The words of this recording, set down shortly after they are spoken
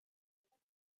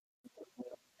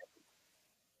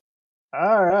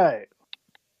All right.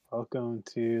 Welcome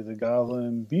to the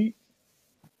Goblin Beat,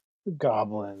 the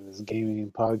Goblins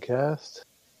Gaming Podcast.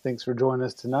 Thanks for joining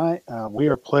us tonight. We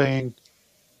are playing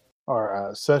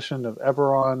our session of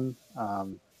Eberron,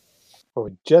 where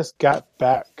we just got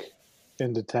back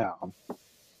into town.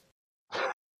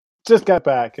 That's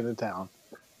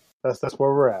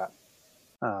where we're at.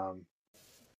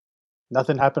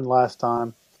 Nothing happened last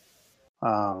time.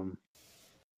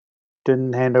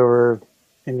 Didn't hand over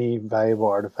any valuable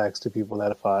artifacts to people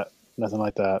that fought. Nothing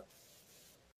like that.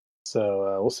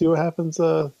 So we'll see what happens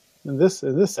in this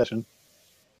session.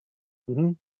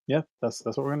 Yeah, that's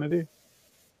what we're gonna do.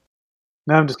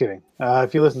 No, I'm just kidding.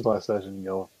 If you listen to last session,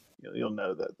 you'll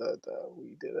know that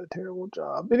we did a terrible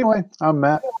job. Anyway, I'm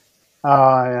Matt.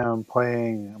 I am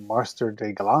playing Master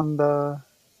de Galanda,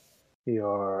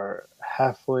 your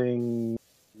halfling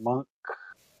monk.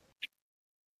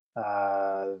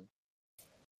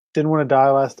 Didn't want to die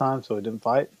last time, so I didn't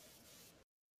fight.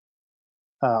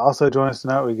 Also joining us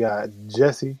tonight, we got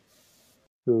Jesse,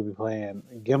 who will be playing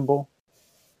Gimbal.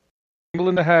 Gimbal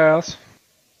in the house.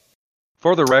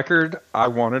 For the record, I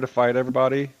wanted to fight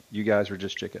everybody. You guys were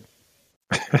just chicken.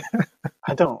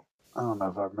 I don't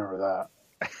know if I remember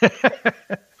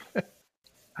that.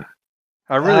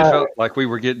 I really felt like we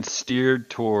were getting steered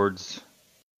towards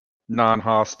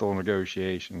non-hostile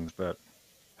negotiations, but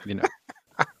you know.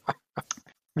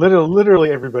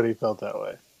 Literally everybody felt that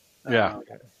way. Yeah.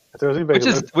 If there was anybody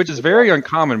which is very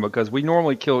uncommon because we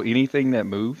normally kill anything that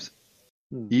moves,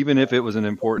 even if it was an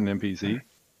important NPC.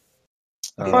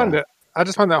 I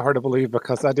just find that hard to believe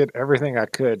because I did everything I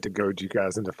could to goad you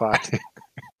guys into fighting.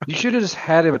 You should have just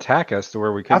had him attack us to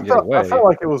where we couldn't get away. I felt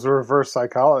like it was reverse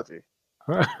psychology.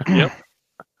 Yep.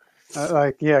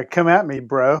 Come at me,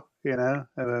 bro. You know,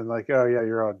 and then like, oh yeah,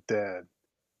 you're all dead.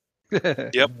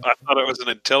 Yep, I thought it was an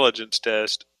intelligence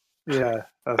test. Yeah.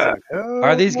 I was like, oh,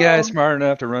 are these guys smart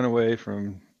enough to run away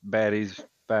from baddies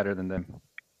fatter than them?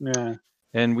 Yeah.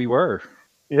 And we were.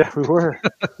 Yeah, we were.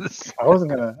 I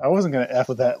wasn't gonna F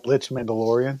with that Lich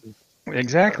Mandalorian.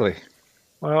 Exactly.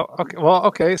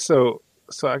 Okay. So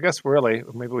I guess really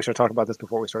maybe we should talk about this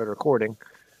before we started recording.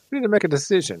 We need to make a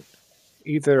decision.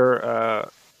 Either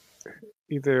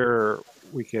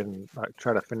we can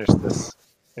try to finish this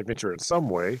adventure in some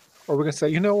way, or we can say,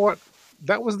 you know what,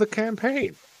 that was the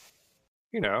campaign.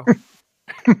 You know,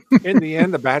 in the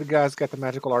end, the bad guys got the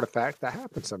magical artifact. That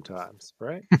happens sometimes,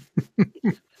 right?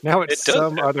 Now it's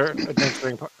some other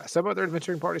adventuring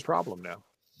party's problem now.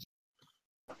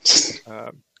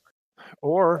 So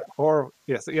we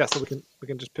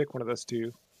can just pick one of those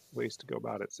two ways to go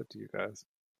about it. It's up to you guys.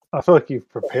 I feel like you've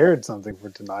prepared something for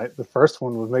tonight. The first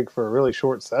one would make for a really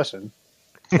short session.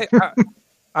 Hey,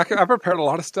 I prepared a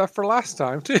lot of stuff for last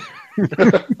time too.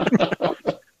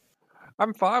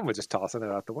 I'm fine with just tossing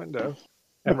it out the window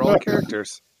and rolling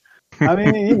characters. I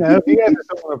mean, you know, if you guys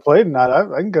don't want to play tonight,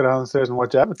 I can go downstairs and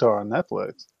watch Avatar on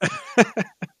Netflix.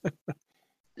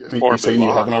 You're saying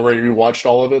you haven't already rewatched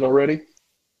all of it already?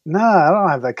 Nah, I don't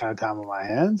have that kind of time on my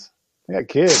hands. I got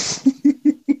kids.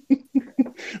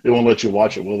 They won't let you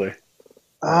watch it, will they?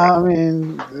 I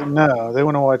mean, no. They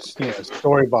want to watch,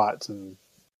 Storybots and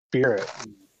Spirit.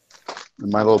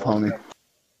 And My Little Pony.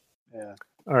 Yeah.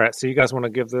 All right, so you guys want to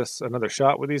give this another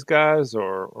shot with these guys,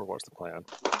 or what's the plan?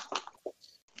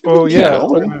 Oh yeah,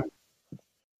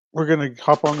 we're gonna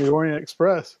hop on the Orient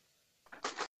Express.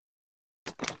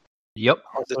 Yep.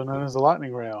 Also known as the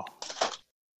Lightning Rail.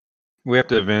 We have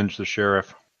to avenge the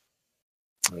sheriff.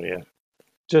 Oh yeah.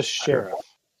 Just sheriff.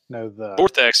 No, the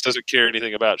Vortex doesn't care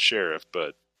anything about sheriff,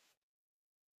 but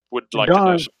would like to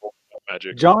know some more about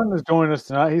magic. John is joining us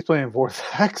tonight. He's playing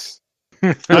Vortex.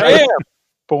 I am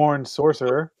Born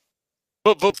sorcerer.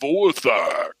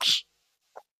 Vortex.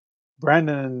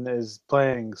 Brandon is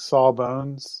playing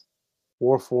Sawbones,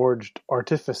 Warforged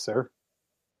Artificer.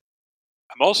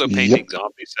 I'm also painting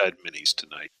zombie side minis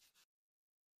tonight.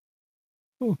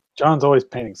 John's always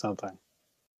painting something.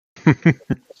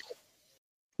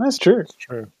 That's true. It's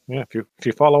true. Yeah, if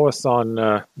you follow us on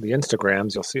the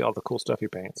Instagrams, you'll see all the cool stuff he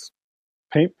paints.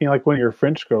 Paint me like one of your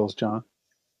French girls, John.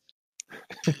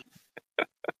 I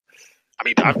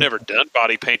mean, I've never done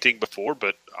body painting before,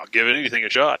 but I'll give anything a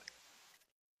shot.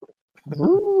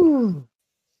 Ooh.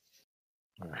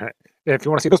 All right. Yeah, if you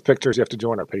want to see those pictures, you have to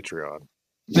join our Patreon.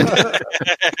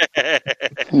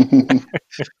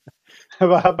 How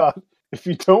about if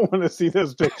you don't want to see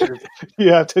those pictures,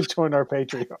 you have to join our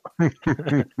Patreon. I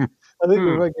think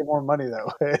we might get more money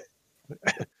that way.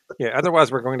 Yeah,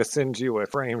 otherwise we're going to send you a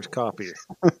framed copy.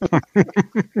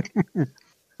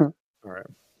 All right.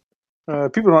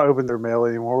 People don't open their mail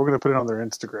anymore. We're going to put it on their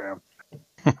Instagram.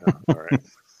 All right.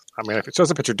 I mean, if it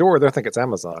shows up at your door, they'll think it's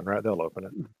Amazon, right? They'll open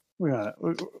it.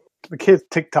 The kids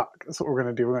TikTok. That's what we're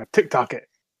gonna do. We're gonna TikTok it.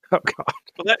 Oh God!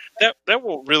 Well, that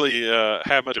won't really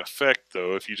have much effect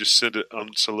though if you just send it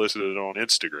unsolicited on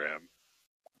Instagram.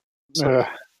 So,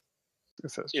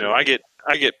 I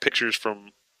get pictures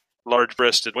from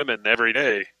large-breasted women every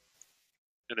day,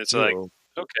 and it's like,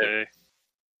 okay,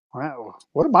 wow,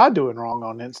 what am I doing wrong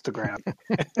on Instagram?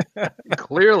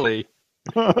 Clearly,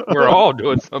 we're all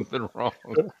doing something wrong.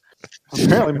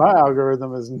 Apparently, my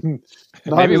algorithm is not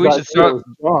Maybe as we ideal should start. as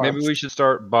John's. Maybe we should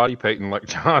start body painting like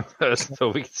John does, so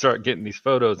we can start getting these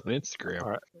photos on Instagram. All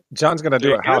right. John's going to do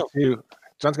There a you how-to.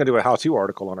 John's going to do a how-to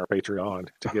article on our Patreon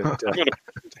to get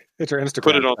get your Instagram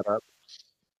put it on. set up.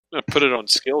 I'm gonna put it on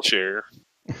Skillshare.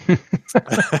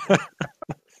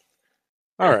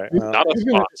 All right. Not a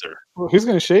sponsor. Well, who's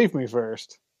going to shave me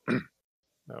first?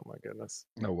 Oh my goodness.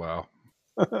 Oh wow!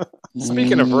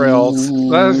 Speaking of rails,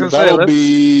 I was gonna say, that'll let's-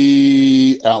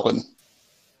 be Alan.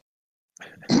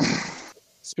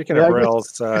 Speaking Yeah, of I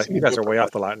guess- rails, you guys are way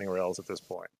off the lightning rails at this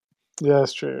point. Yeah,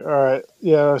 that's true. All right.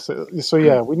 Yeah. So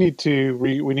yeah, we need to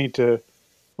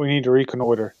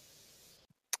reconnoiter.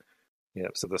 Yeah.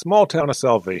 So the small town of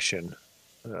Salvation,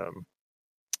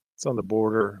 it's on the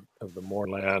border of the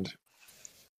moorland.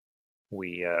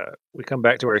 We come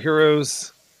back to our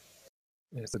heroes.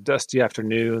 It's a dusty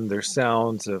afternoon. There's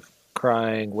sounds of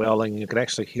crying, wailing. You can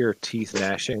actually hear teeth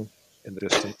gnashing in the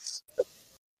distance.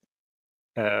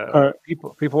 right.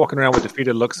 People walking around with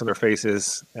defeated looks on their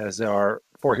faces as our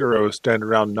four heroes stand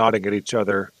around nodding at each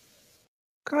other.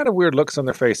 Kind of weird looks on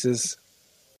their faces.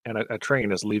 And a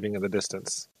train is leaving in the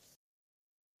distance.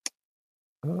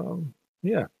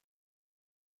 Yeah.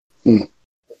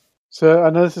 So I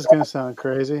know this is going to sound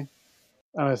crazy.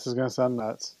 I know this is going to sound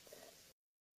nuts.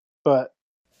 But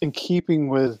in keeping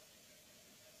with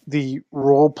the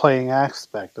role-playing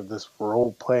aspect of this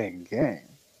role-playing game,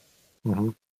 Mm-hmm.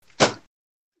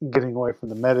 getting away from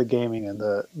the metagaming and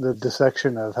the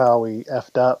dissection of how we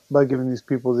effed up by giving these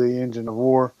people the engine of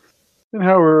war and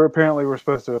how we're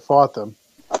supposed to have fought them.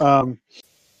 I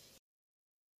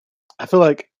feel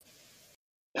like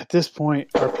at this point,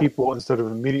 our people, instead of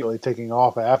immediately taking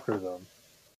off after them,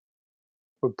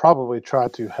 would probably try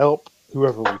to help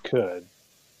whoever we could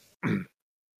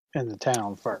in the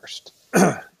town first.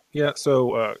 Yeah,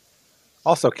 so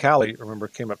also Callie, remember,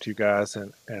 came up to you guys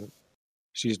and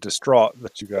she's distraught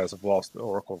that you guys have lost the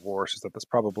Oracle of War. She said that's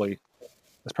probably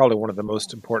one of the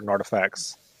most important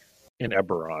artifacts in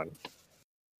Eberron.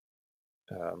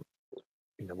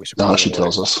 We should No, probably, she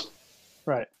tells us.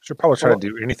 Right. should probably try to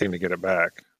do anything to get it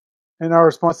back. And our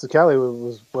response to Callie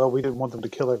was, well, we didn't want them to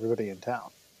kill everybody in town.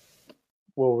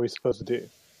 What were we supposed to do?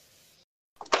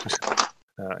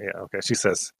 Yeah, okay. She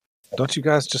says, don't you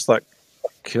guys just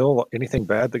kill anything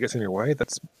bad that gets in your way?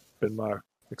 That's been my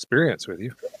experience with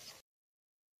you.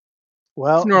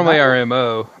 Well, It's normally our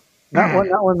MO.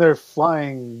 not when they're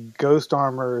flying ghost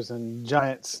armors and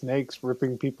giant snakes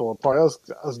ripping people apart.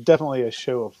 That was definitely a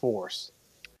show of force.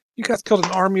 You guys killed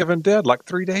an army of undead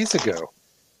 3 days ago.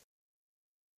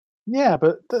 Yeah,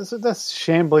 but that's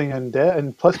shambling undead,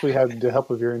 and plus we had the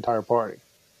help of your entire party.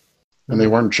 And they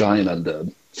weren't giant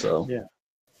undead, so. Yeah.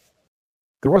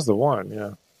 There was the one,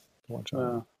 yeah. The one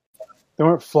child. They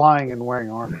weren't flying and wearing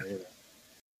armor either.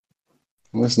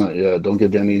 Let's not yet. Don't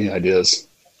give any ideas.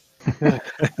 All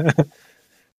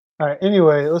right.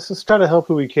 Anyway, let's just try to help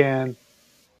who we can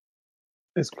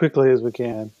as quickly as we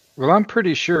can. Well, I'm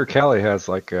pretty sure Callie has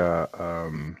a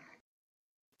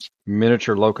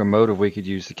miniature locomotive we could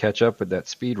use to catch up with that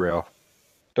speed rail.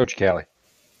 Don't you, Callie?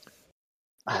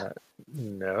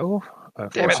 No,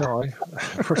 Damn it.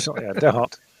 unfortunately, I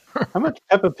don't. How much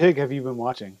Peppa Pig have you been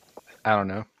watching? I don't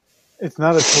know. It's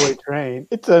not a toy train.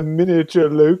 It's a miniature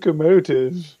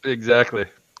locomotive. Exactly.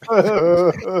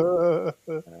 Oh,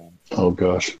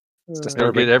 gosh.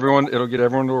 It'll get everyone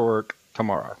to work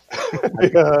tomorrow.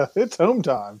 Yeah, it's home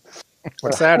time.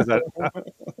 What's sad is that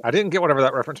I didn't get whatever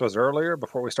that reference was earlier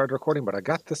before we started recording, but I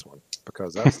got this one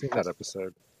because I've seen that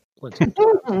episode plenty of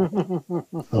times.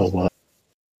 Oh, wow.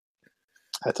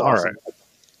 That's All awesome. right.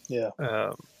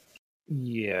 Yeah.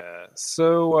 Yeah.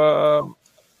 So,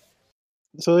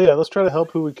 So yeah, let's try to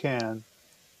help who we can,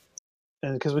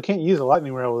 and because we can't use a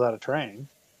lightning rail without a train.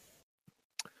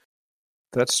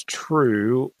 that's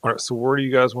true. All right. So, where do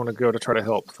you guys want to go to try to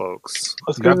help folks?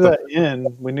 Let's You go got to the- that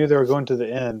inn. We knew they were going to the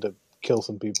inn to kill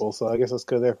some people, so I guess let's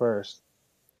go there first.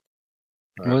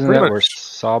 Wasn't pretty that much- where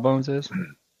Sawbones is?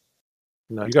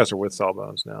 No, you guys are with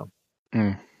Sawbones now.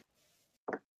 Mm.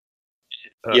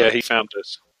 Yeah, he found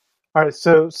us. All right,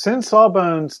 so send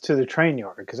Sawbones to the train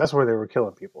yard because that's where they were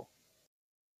killing people.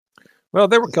 Well,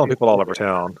 they were killing people all over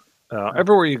town.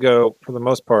 Everywhere you go, for the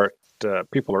most part,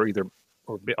 people are either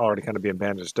already kind of being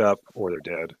bandaged up or they're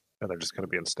dead, and they're just kind of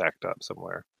being stacked up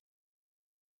somewhere.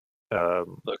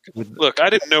 Look, I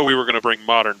didn't know we were going to bring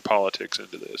modern politics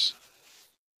into this.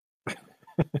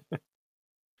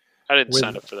 I didn't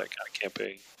sign up for that kind of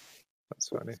campaign. That's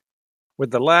funny.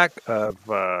 With the lack of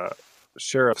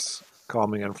sheriff's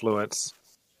calming influence,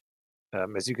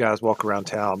 as you guys walk around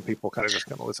town, people kind of just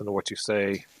kind of listen to what you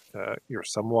say. You're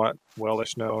somewhat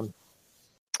well-ish known.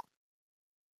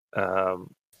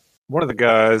 One of the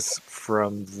guys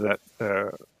from that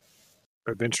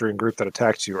adventuring group that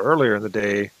attacked you earlier in the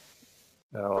day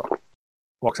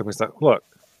walks up and he's like, "Look,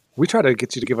 we tried to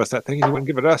get you to give us that thing and you wouldn't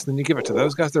give it us, and then you give it to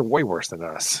those guys. They're way worse than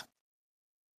us."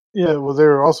 Yeah, well,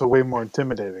 they're also way more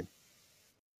intimidating.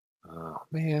 Oh,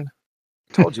 man.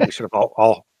 I told you we should have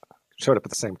all showed up at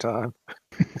the same time.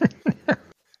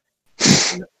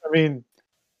 I mean,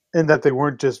 in that they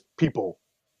weren't just people,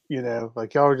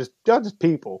 like y'all just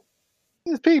people.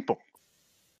 Just people.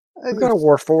 We got a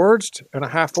Warforged and a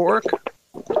half orc.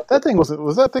 That thing was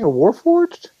that thing a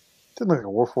Warforged? Didn't look like a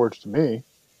Warforged to me.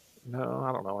 No,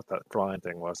 I don't know what that flying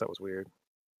thing was. That was weird.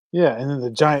 Yeah, and then the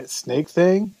giant snake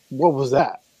thing. What was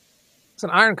that? It's an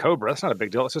iron cobra. That's not a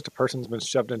big deal. It's just a person's been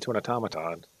shoved into an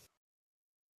automaton.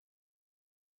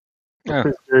 Yeah.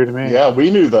 Pretty scary to me. Yeah, we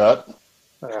knew that.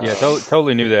 Yeah,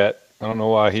 totally knew that. I don't know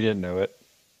why he didn't know it.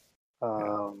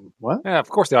 What? Yeah, of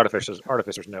course the artificers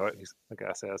know it. The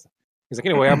guy says. He's like,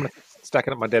 anyway, I'm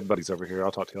stacking up my dead buddies over here.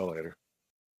 I'll talk to y'all later.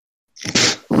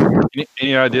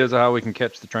 Any ideas of how we can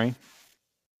catch the train?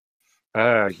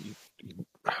 A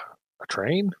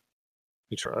train?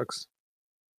 He shrugs.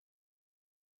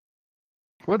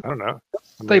 What? I don't know.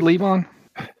 They leave on?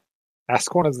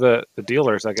 Ask one of the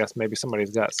dealers, I guess. Maybe somebody's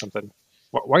got something.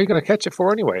 Why are you going to catch it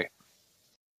for anyway?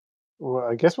 Well,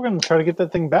 I guess we're going to try to get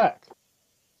that thing back.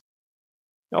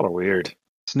 Y'all are weird.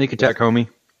 Sneak attack, homie.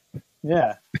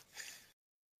 Yeah.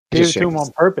 Gave it to him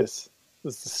on purpose.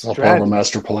 It's all part of a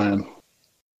master plan.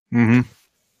 Mm-hmm.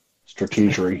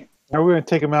 Strategery. Now we're going to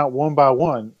take them out one by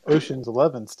one, Ocean's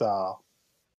 11 style.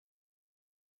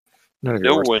 No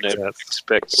one ever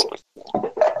expects.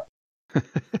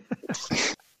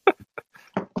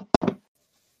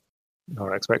 No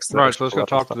one expects. Right, so let's go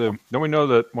talk to them. Don't we know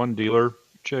that one dealer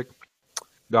chick,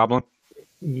 Goblin?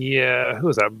 Yeah, who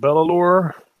is that?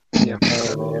 Bellalore? Yeah.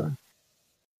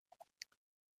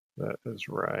 That is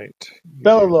right.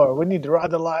 Bellalore, we need to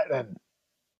ride the lightning.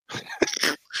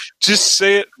 Just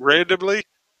say it randomly,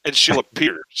 and she'll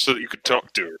appear so that you can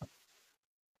talk to her.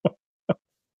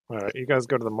 All right, you guys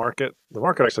go to the market. The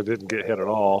market actually didn't get hit at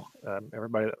all.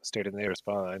 Everybody that stayed in there is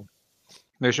fine.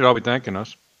 They should all be thanking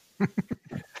us.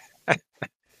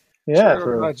 Yeah, sure,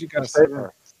 for glad you guys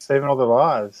saving all their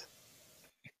lives.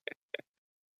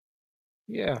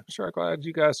 Yeah, sure. Glad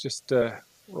you guys just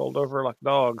rolled over like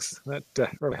dogs. That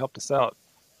really helped us out.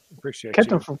 Appreciate Kept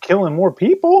you. them from killing more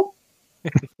people?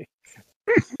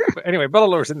 But anyway,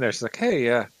 Bellalore's in there. She's like, hey,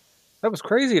 that was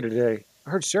crazy today. I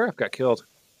heard Sheriff got killed.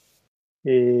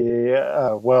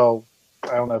 Yeah, well,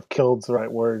 I don't know if killed's the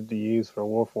right word to use for a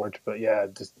Warforged, but yeah,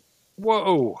 just...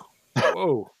 Whoa.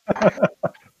 You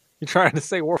trying to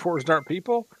say Warforged aren't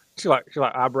people? She like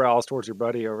eyebrows towards your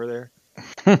buddy over there.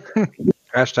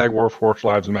 Hashtag Warforged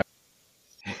Lives Matter.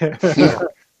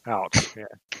 Ouch. Yeah.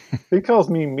 He calls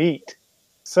me meat.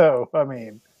 So, I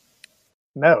mean,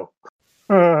 no.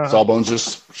 Sawbones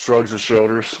just shrugs his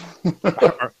shoulders.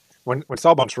 When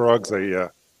Sawbone shrugs, an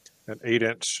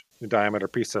 8-inch diameter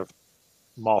piece of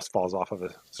moss falls off of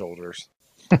his shoulders.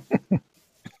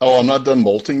 Oh, I'm not done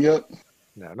molting yet?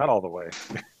 No, not all the way.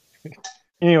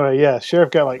 Anyway, yeah,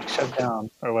 Sheriff got shut down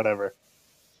or whatever.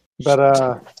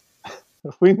 But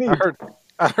we need.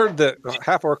 I heard that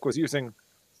half orc was using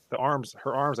her arms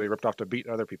that he ripped off to beat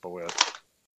other people with.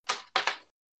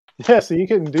 Yeah, so you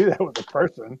couldn't do that with a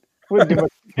person. Wouldn't do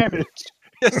much damage.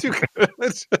 Yes, you could.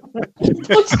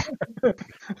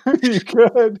 You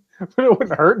could, but it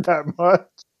wouldn't hurt that much.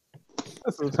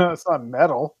 It's not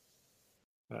metal.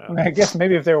 I mean, I guess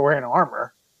maybe if they were wearing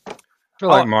armor. I feel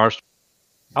like Marsh.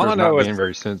 All I know not is being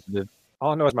very sensitive.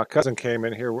 All I know is my cousin came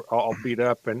in here all beat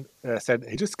up and said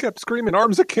he just kept screaming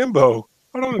 "Arms akimbo."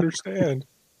 I don't understand.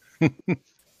 I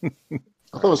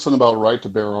thought it was something about right to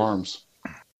bear arms.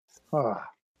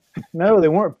 No, they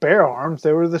weren't bear arms.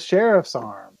 They were the sheriff's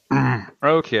arm.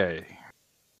 Okay.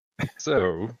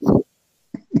 So,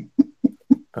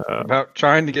 about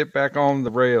trying to get back on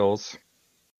the rails.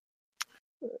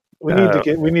 We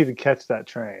need to catch that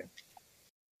train.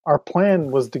 Our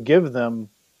plan was to give them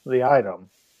the item.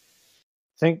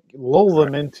 Lull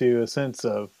them into a sense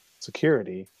of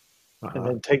security, and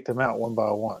then take them out one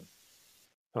by one.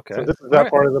 Okay. So this is that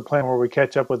part of the plan where we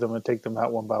catch up with them and take them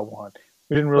out one by one.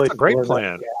 We didn't really. That's a great fill in that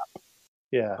plan. gap.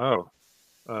 Yeah. Oh.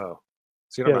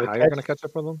 So you don't know how you're going to catch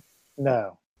up with them?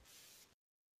 No.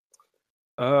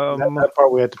 That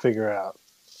part we had to figure out.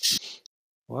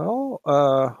 Well,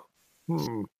 Is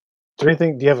there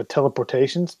anything? Do you have a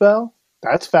teleportation spell?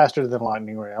 That's faster than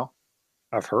lightning rail.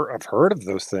 I've heard of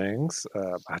those things.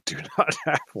 I do not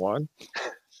have one.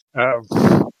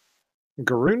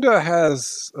 Garunda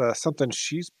has something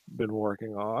she's been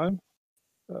working on.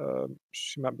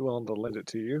 She might be willing to lend it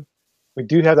to you. We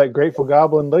do have that Grateful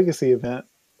Goblin Legacy event.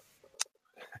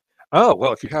 Oh,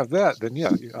 well, if you have that, then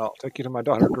yeah, I'll take you to my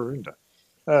daughter, Garunda.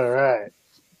 All right.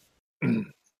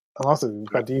 I'm also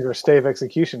about to use her stave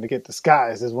execution to get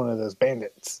disguised as one of those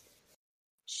bandits.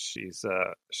 She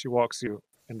walks you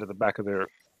into the back of their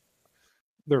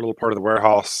little part of the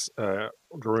warehouse.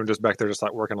 Garunda's back there just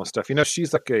like working on stuff.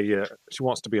 She's like she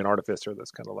wants to be an artificer.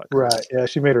 That's kind of like her. Right. Yeah,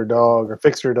 she made her dog or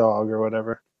fixed her dog or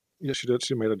whatever. Yeah, she did.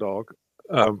 She made a dog.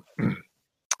 And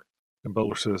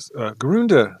Bowler says,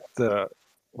 Garunda,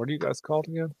 what are you guys called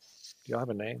again? Do y'all have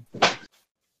a name?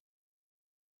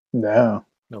 No.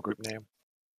 No group name?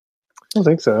 I don't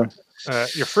think so.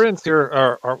 Your friends here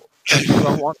are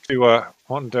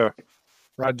wanting to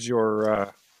ride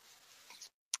your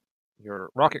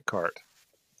rocket cart.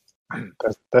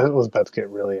 That was about to get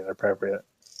really inappropriate.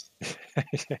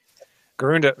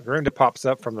 Garunda pops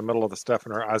up from the middle of the stuff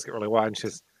and her eyes get really wide and she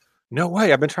says, no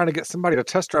way, I've been trying to get somebody to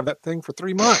test drive that thing for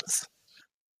 3 months.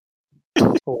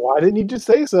 Well, why didn't you just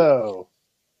say so?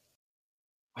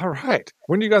 All right.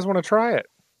 When do you guys want to try it?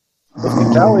 Let's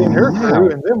get Callie and her crew,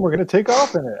 and then we're going to take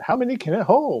off in it. How many can it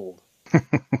hold?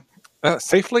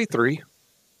 Safely 3.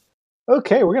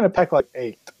 Okay, we're going to pack like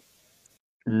 8.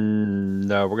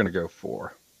 No, we're going to go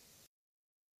 4.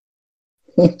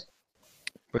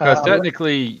 Because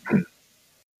technically,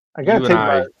 I got to you take and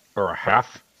I are a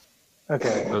half.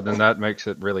 Okay. So then that makes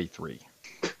it really 3.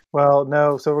 Well,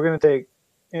 no. So we got to take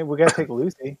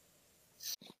Lucy,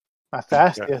 my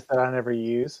fastest that I never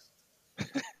use.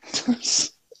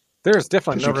 There's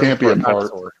definitely no room for a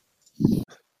dinosaur.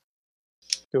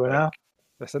 Do it now.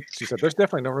 She said, "There's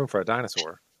definitely no room for a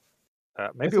dinosaur.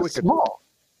 Maybe we could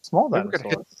small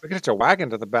dinosaur. We could hitch a wagon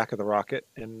to the back of the rocket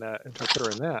and try to put her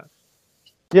in that."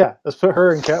 Yeah, let's put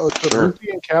her and let's put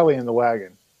Lucy and Callie in the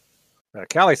wagon.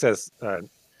 Callie says,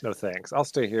 "No thanks. I'll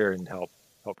stay here and help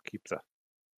keep the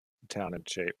town in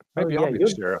shape. Maybe I'll be the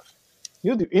sheriff."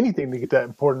 You'll do anything to get that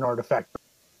important artifact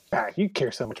back. You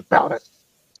care so much about it.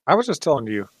 I was just telling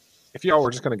you, if y'all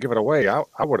were just going to give it away, I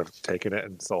would have taken it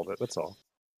and sold it. That's all.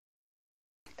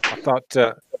 I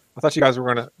thought you guys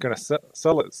were going to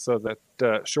sell it so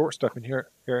that short stuff in here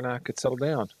and I could settle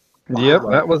down. Yep,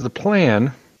 that was the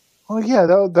plan. Oh yeah,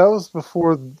 that was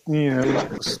before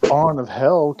the spawn of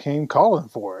hell came calling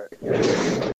for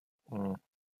it.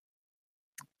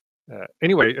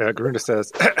 Anyway, Garunda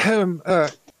says,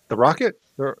 the rocket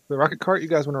cart. You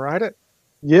guys want to ride it?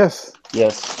 Yes.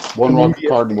 One rocket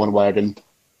cart and one wagon.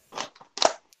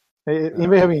 Hey,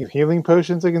 anybody have any healing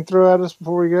potions they can throw at us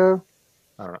before we go?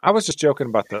 I don't know. I was just joking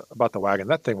about the wagon.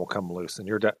 That thing will come loose, and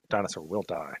your dinosaur will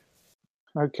die.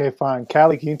 Okay, fine.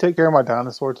 Callie, can you take care of my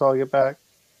dinosaur until I get back?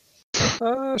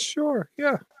 Sure.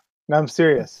 Yeah. No, I'm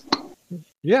serious.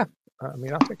 Yeah. I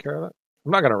mean, I'll take care of it.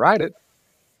 I'm not going to ride it.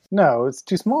 No, it's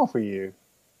too small for you.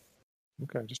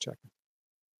 Okay, just checking.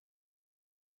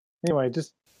 Anyway,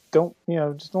 just don't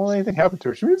let anything happen to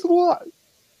her. She means a lot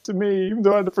to me, even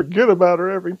though I have to forget about her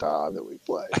every time that we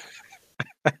play.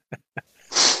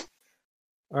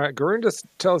 All right, Garunda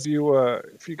tells you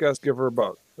if you guys give her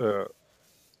about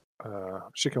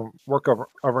she can work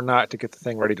overnight to get the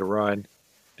thing ready to run,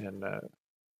 and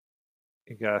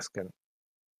you guys can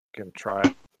try it.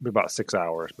 It'll be about 6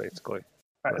 hours, basically.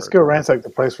 All right, let's go ransack the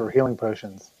place for healing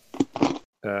potions.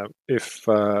 What's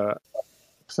the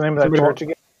name of that church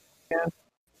again?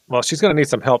 Well, she's going to need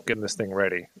some help getting this thing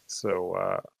ready.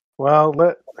 So, well,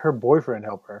 let her boyfriend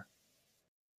help her.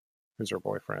 Who's her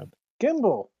boyfriend?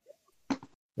 Gimbal.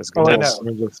 Oh, I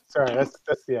know. Sorry, that's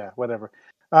whatever.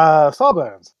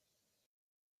 Sawbones.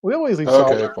 We always leave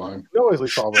Sawbones. Okay, fine. We always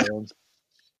leave Sawbones.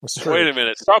 Wait a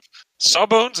minute.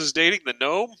 Sawbones is dating the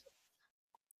gnome?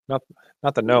 Not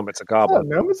the gnome. It's a goblin.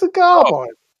 No, it's a goblin.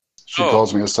 She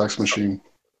calls me a sex machine.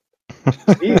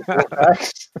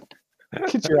 Jeez,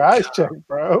 get your eyes checked,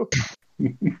 bro.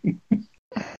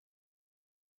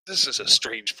 This is a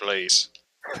strange place.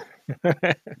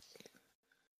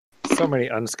 So many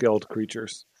unskilled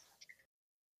creatures.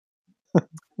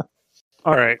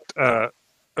 All right.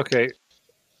 Okay.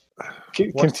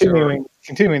 Continuing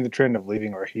the trend of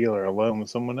leaving our healer alone with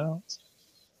someone else.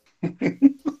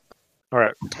 All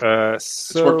right.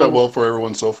 It's worked out well for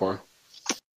everyone so far.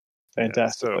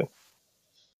 Fantastically.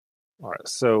 All right.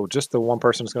 So just the one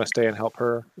person is going to stay and help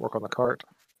her work on the cart?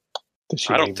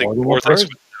 I don't think Vortex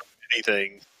would know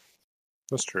anything.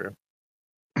 That's true.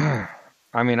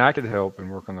 I mean, I could help and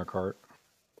work on the cart.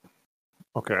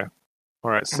 Okay.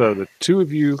 All right. So the two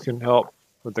of you can help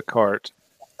with the cart.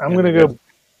 I'm going to go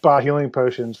buy healing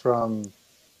potions from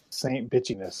Saint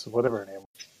Bitchiness, whatever her name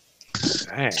was.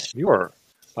 Dang, you are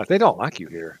like they don't like you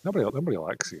here. Nobody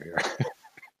likes you here.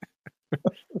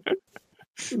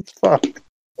 It's fine.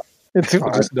 It's People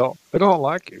fine. just don't. They don't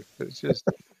like you. It's just,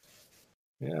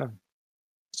 yeah,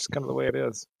 it's just kind of the way it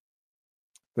is.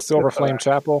 The Silver Flame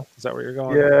Chapel. Is that where you're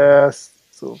going? Yes,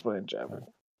 Silver Flame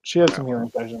Chapel. She had some healing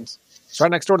potions. It's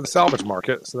right next door to the salvage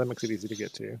market, so that makes it easy to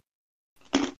get to.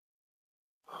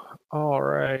 All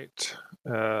right.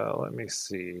 Let me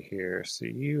see here. So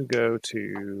you go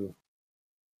to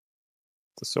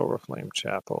the Silver Flame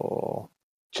Chapel.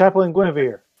 Chaplain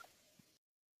Guinevere.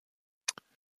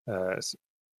 It's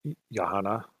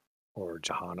Johanna or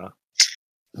Johanna.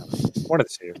 One of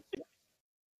the two.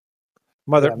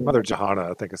 Mother Johanna,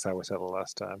 I think is how we said it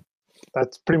last time.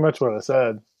 That's pretty much what I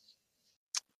said.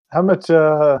 How much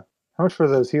for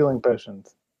those healing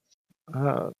potions?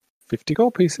 50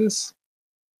 gold pieces.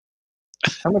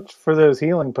 How much for those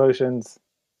healing potions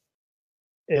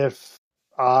if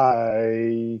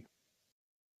I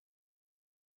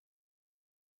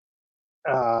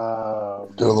Do a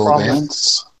little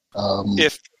dance.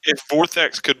 If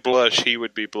Vortex could blush, he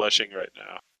would be blushing right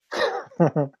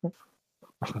now.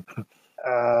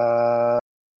 I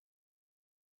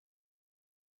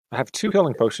have 2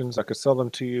 healing potions. I could sell them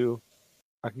to you.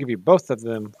 I can give you both of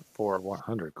them for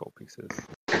 100 gold pieces.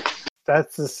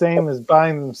 That's the same as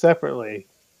buying them separately,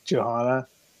 Johanna.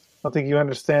 I don't think you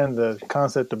understand the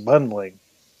concept of bundling.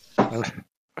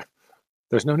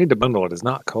 There's no need to bundle. It is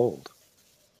not cold.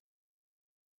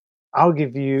 I'll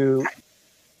give you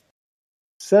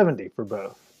 70 for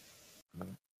both.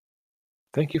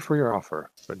 Thank you for your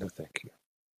offer, but no thank you.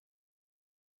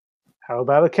 How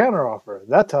about a counteroffer?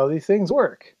 That's how these things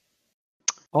work.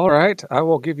 All right, I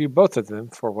will give you both of them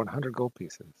for 100 gold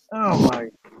pieces. Oh my!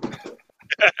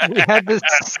 We had this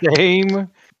same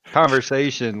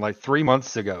conversation like 3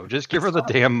 months ago. Just give her the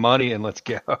damn money and let's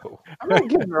go. I'm not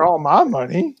giving her all my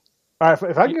money. All right,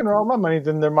 if I give her all my money,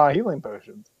 then they're my healing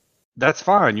potions. That's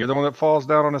fine. You're the one that falls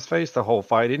down on his face the whole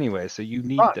fight anyway, so you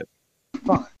need them.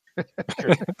 Fine.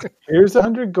 Here's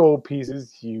 100 gold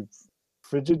pieces, you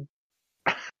frigid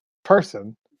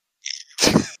person.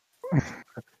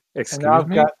 Excuse and I've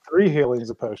me? got 3 healings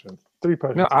of potions. 3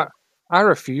 potions. No, I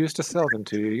refuse to sell them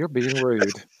to you. You're being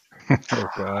rude. Oh,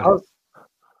 God.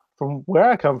 From where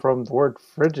I come from, the word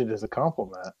frigid is a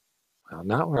compliment. Well,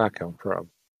 not where I come from.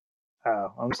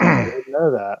 Oh, I'm sorry. I didn't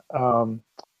know that.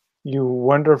 You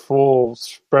wonderful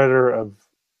spreader of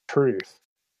truth.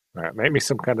 All right, make me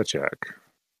some kind of check.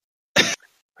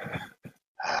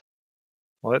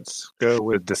 Let's go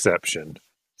with deception.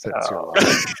 Since you're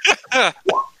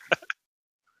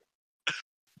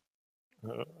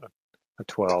lying. A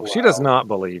 12. She does not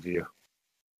believe you.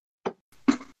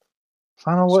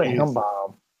 Final what?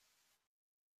 Bomb.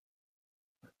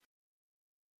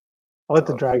 I'll let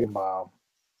the dragon bomb.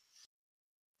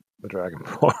 The dragon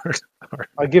board.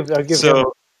 I'll give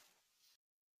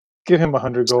him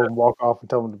 100 gold and walk off and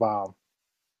tell him to bomb.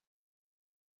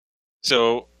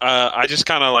 So I just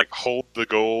kind of like hold the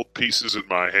gold pieces in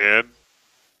my hand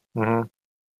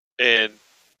and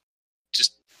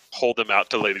just hold them out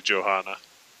to Lady Johanna.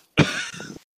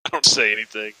 I don't say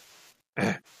anything.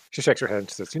 She shakes her head and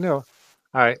says,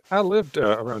 I lived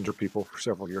around your people for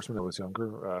several years when I was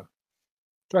younger.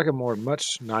 Dragonmore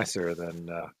much nicer than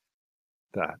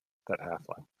that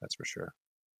halfling, that's for sure.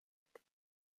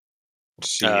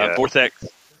 She Vortex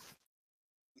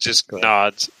just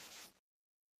nods.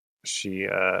 She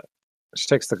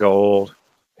takes the gold,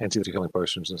 hands you the healing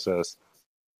potions, and says,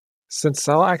 "Since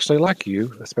I'll actually like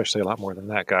you, especially a lot more than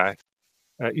that guy,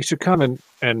 you should come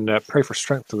and pray for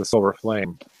strength to the Silver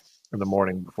Flame in the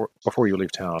morning before you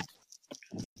leave town."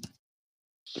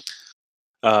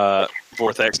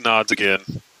 Vortex nods again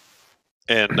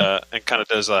and kind of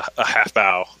does a half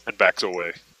bow and backs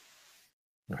away.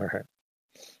 All right.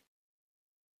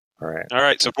 All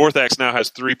right. So Vortex now has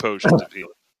 3 potions of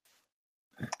healing.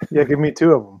 Yeah, give me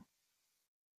 2 of them.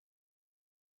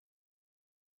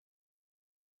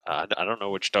 I don't know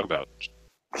what you're talking about.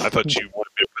 I thought you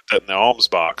wanted me to put that in the alms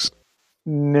box.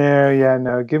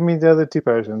 No. Give me the other 2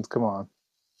 potions. Come on.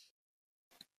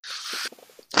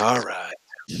 All right.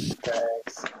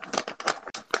 Thanks.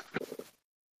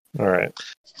 All right.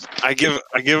 I give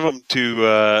them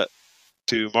to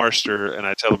to Marster and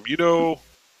I tell him,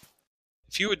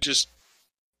 if you would just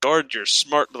guard your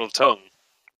smart little tongue,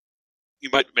 you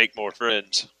might make more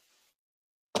friends.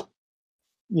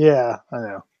 Yeah, I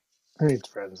know. Who needs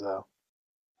friends, though?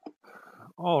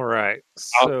 All right.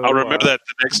 So, I'll remember that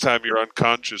the next time you're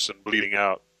unconscious and bleeding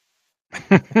out.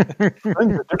 Friends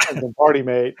are different than party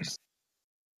mates.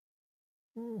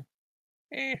 All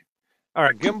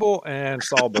right, Gimbal and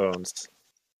Sawbones.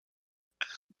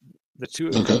 The two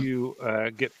of you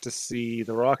get to see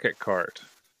the rocket cart.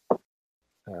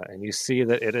 And you see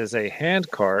that it is a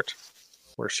hand cart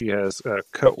where she has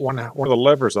cut one of the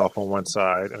levers off on one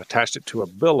side and attached it to a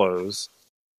bellows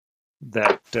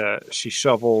that she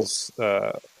shovels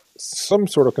some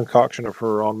sort of concoction of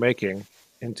her own making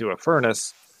into a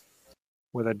furnace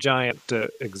with a giant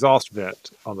exhaust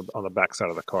vent on the back side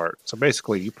of the cart. So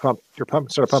basically,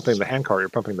 instead of pumping the hand cart, you're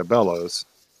pumping the bellows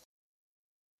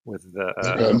with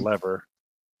the lever,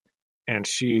 and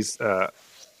she's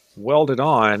welded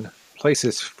on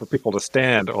places for people to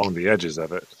stand on the edges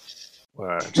of it.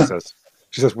 She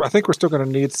says, I think we're still going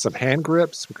to need some hand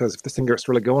grips because if this thing gets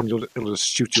really going, it'll just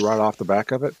shoot you right off the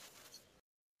back of it.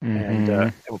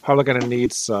 And we're probably going to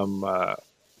need some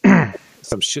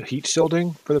heat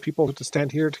shielding for the people to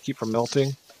stand here to keep from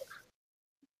melting.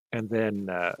 And then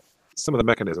some of the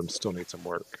mechanisms still need some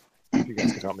work. If you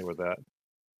guys can help me with that.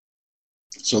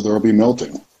 So there will be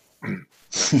melting.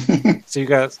 So you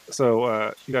guys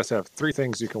have three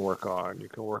things you can work on. You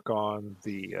can work on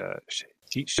the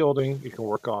heat shielding. You can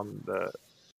work on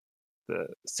the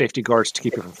safety guards to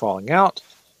keep it from falling out,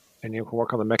 and you can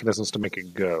work on the mechanisms to make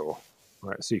it go. All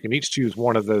right, so you can each choose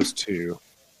one of those two,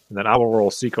 and then I will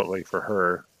roll secretly for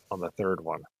her on the third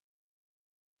one.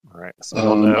 All right, so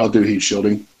I'll do heat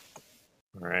shielding.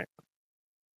 All right.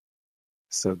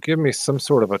 So give me some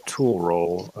sort of a tool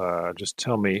roll. Just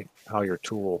tell me how your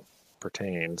tool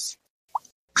pertains.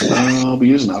 I'll be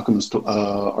using Alchemist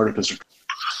Artificer.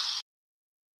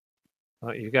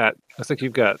 Looks like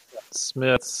you've got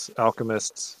Smiths,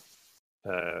 Alchemists,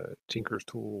 Tinker's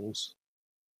tools.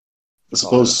 I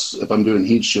suppose if I'm doing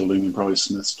heat shielding, then probably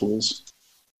Smith's tools.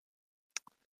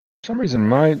 For some reason,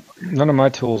 none of my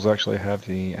tools actually have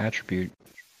the attribute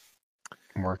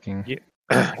working.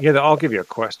 Yeah, I'll give you a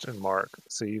question mark,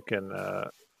 so you can,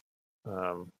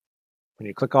 when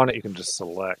you click on it, you can just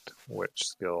select which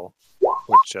skill,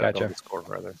 Gotcha. score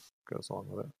rather goes along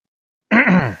with it.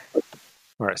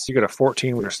 All right, so you get a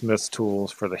 14 with your Smith's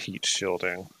tools for the heat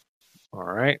shielding. All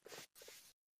right.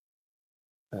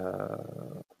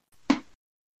 And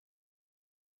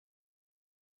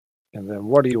then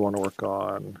what do you want to work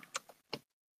on,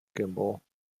 Gimbal?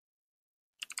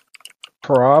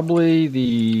 Probably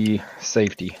the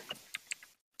safety.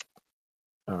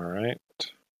 All right.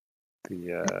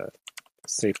 The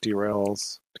safety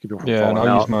rails to keep you from Yeah, and falling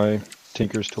I'll out. use my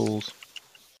Tinker's tools.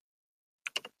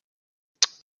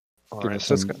 All Give right, us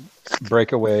so some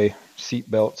breakaway seat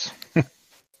belts. all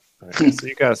right, so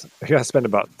you guys spend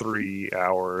about 3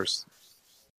 hours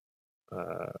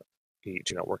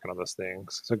each, working on those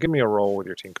things. So give me a roll with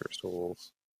your Tinker's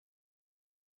tools.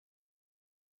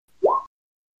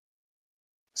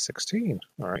 16.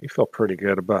 All right, you feel pretty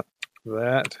good about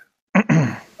that.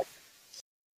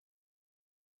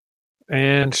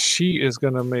 And she is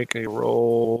going to make a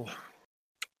roll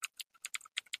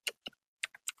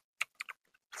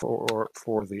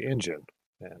for the engine,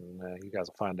 and you guys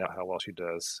will find out how well she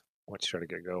does once you try to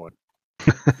get going.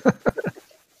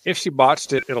 If she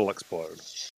botched it, it'll explode.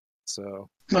 So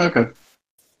Okay.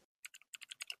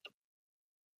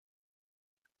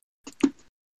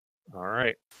 all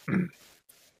right.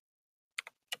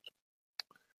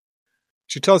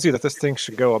 She tells you that this thing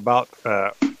should go about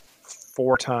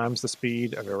 4 times the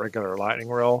speed of a regular lightning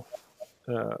rail.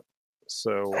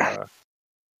 So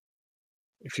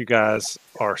if you guys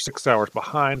are 6 hours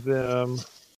behind them,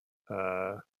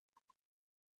 after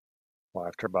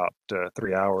about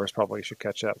 3 hours, probably you should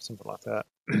catch up, something like that.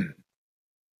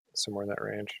 Somewhere in that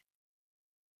range.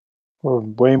 Or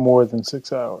way more than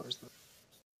 6 hours.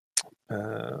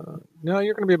 No,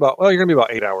 you're going to be about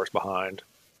 8 hours behind.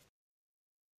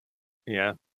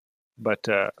 Yeah, but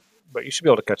you should be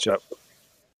able to catch up.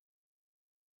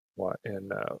 What, in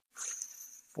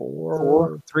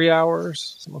 3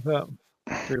 hours, something like that.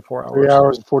 3 to 4 hours. 3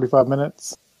 hours and 45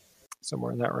 minutes.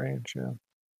 Somewhere in that range. Yeah.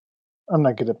 I'm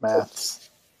not good at maths.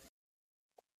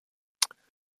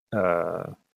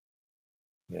 Yeah.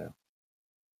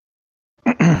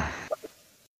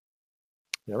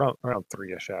 Yeah, around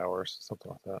 3-ish hours,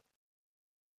 something like that.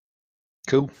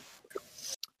 Cool.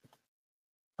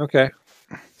 Okay.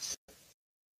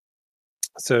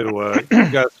 So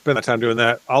you guys spend the time doing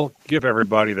that. I'll give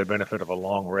everybody the benefit of a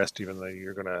long rest, even though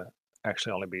you're going to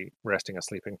actually only be resting and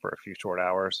sleeping for a few short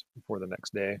hours before the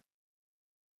next day.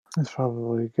 That's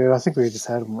probably good. I think we just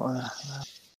had one.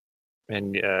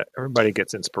 And everybody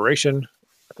gets inspiration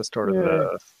at the start of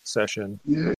the session.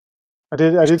 Yeah. I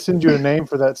did send you a name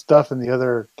for that stuff in the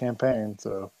other campaign,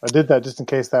 so I did that just in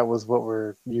case that was what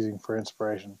we're using for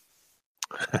inspiration.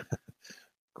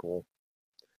 Cool.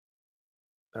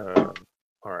 All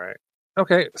right.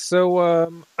 Okay,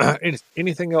 so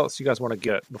anything else you guys want to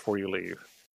get before you leave?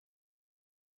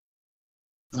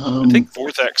 I think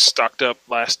Vortex stocked up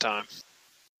last time,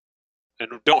 and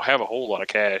don't have a whole lot of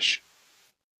cash.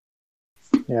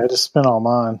 Yeah, I just spent all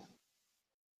mine.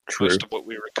 True. Most of what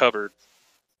we recovered,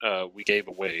 we gave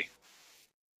away.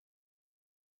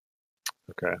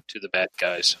 Okay. To the bad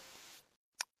guys.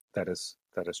 That is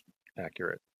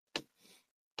accurate.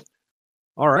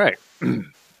 All right.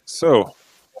 So,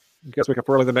 you guys wake up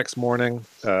early the next morning.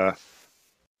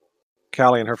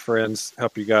 Callie and her friends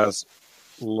help you guys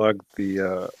lug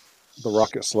the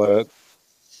rocket sled,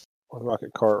 or the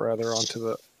rocket cart rather, onto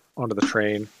the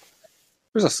train.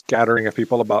 There's a scattering of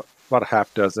people, about a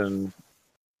half dozen,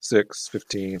 6,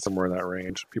 15, somewhere in that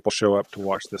range. People show up to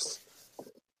watch this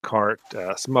cart.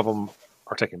 Some of them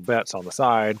are taking bets on the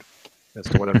side as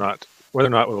to whether or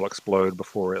not it will explode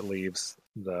before it leaves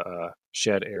the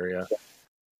shed area.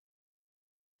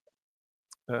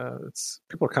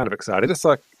 People are kind of excited. It's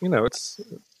like, it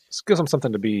gives them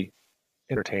something to be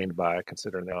entertained by,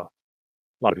 considering a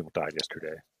lot of people died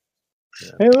yesterday.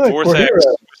 Yeah. Hey, look, Vortex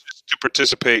was just to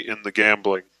participate in the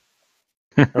gambling.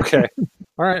 Okay.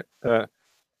 All right. I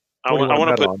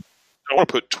want to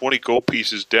put 20 gold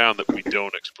pieces down that we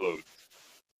don't explode.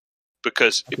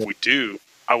 Because if we do,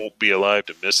 I won't be alive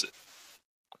to miss it.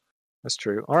 That's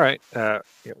true. All right.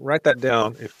 Write that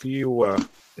down. If you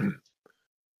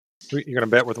you're going to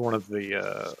bet with one of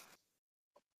the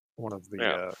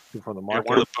people from the market.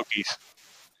 One of the bookies.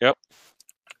 Yep.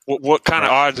 What kind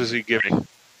of odds is he giving?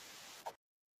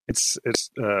 It's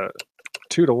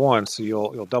 2 to 1, so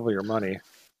you'll double your money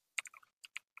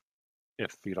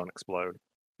if you don't explode.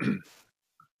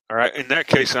 All right. In that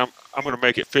case, I'm going to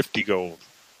make it 50 gold.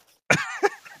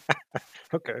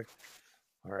 Okay.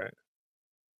 All right.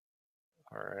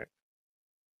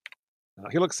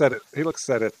 He looks at it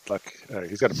like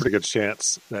he's got a pretty good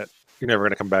chance that you're never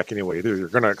going to come back anyway. Either you're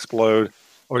going to explode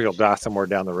or you'll die somewhere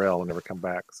down the rail and never come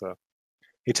back. So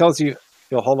he tells you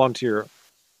he'll hold on to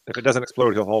if it doesn't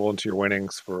explode, he'll hold on to your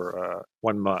winnings for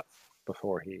 1 month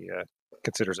before he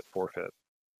considers it forfeit.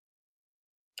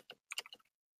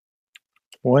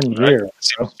 1 year. Right.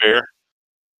 Seems fair.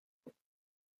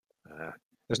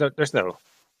 There's no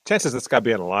chances this guy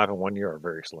being alive in 1 year are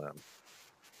very slim.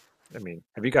 I mean,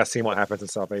 have you guys seen what happens in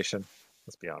Salvation?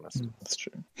 Let's be honest. That's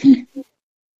true.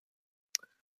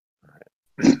 All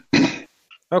right.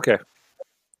 Okay.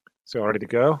 So ready to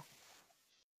go?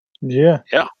 Yeah.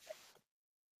 Yeah.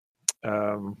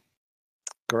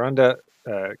 Garunda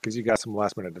gives you guys some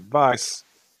last minute advice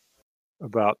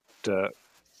about.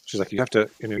 She's like, you have to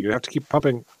keep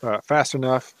pumping fast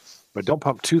enough, but don't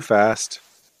pump too fast,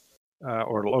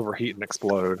 or it'll overheat and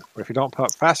explode. But if you don't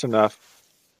pump fast enough,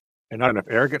 and not enough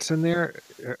air gets in there,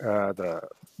 the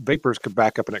vapors could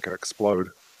back up and it could explode.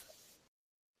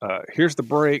 Here's the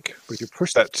brake, but if you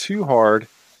push that too hard,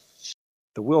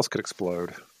 the wheels could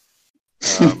explode.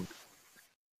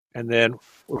 And then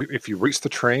if you reach the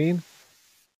train,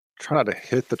 try not to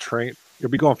hit the train. You'll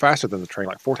be going faster than the train,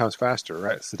 like 4 times faster,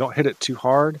 right? So don't hit it too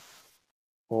hard.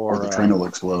 Or the train will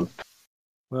explode.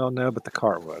 Well, no, but the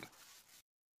car would.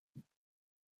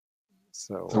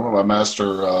 So my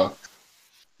master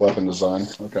weapon design.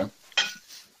 Okay.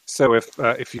 So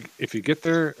if you get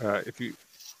there, you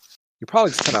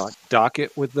probably just kind of like dock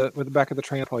it with the back of the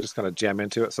train, probably just kind of jam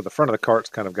into it. So the front of the cart's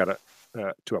kind of got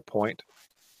to a point.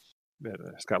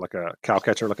 It's got like a cow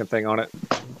catcher looking thing on it.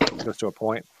 It goes to a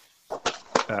point.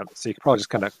 So you can probably just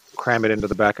kind of cram it into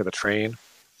the back of the train.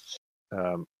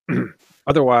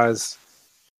 Otherwise,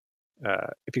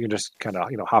 if you can just kind of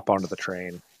hop onto the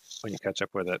train when you catch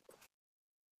up with it,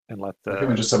 and let the. Can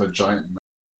we just have a giant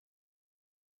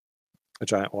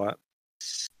what?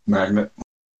 Magnet.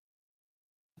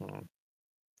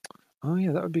 Oh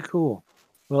yeah, that would be cool.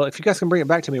 Well, if you guys can bring it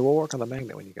back to me, we'll work on the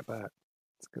magnet when you get back.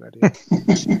 That's a good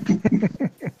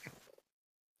idea.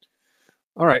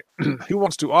 All right, who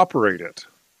wants to operate it?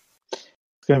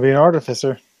 It's going to be an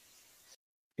artificer.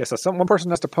 Yeah, so one person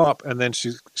has to pump, and then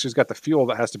she's got the fuel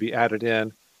that has to be added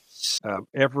in.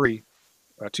 Every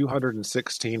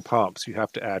 216 pumps, you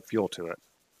have to add fuel to it.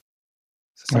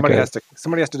 So somebody has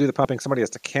to do the pumping. Somebody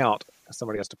has to count. And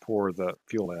somebody has to pour the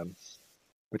fuel in.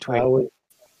 between.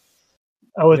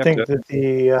 I would think that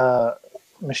the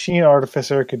machine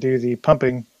artificer could do the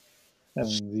pumping, and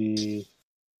the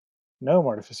gnome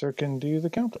artificer can do the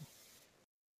counting.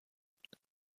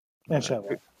 And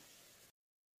shovel.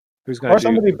 Who's going to do?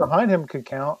 Somebody behind him could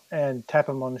count and tap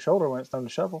him on the shoulder when it's time to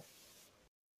shovel.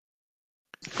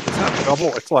 It's not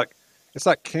shovel. It's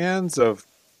like cans of,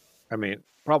 I mean,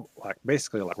 probably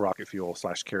basically like rocket fuel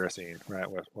 / kerosene, right?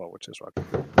 Well, which is rocket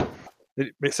fuel.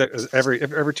 Every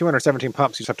 217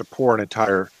 pumps, you just have to pour an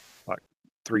entire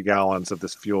 3 gallons of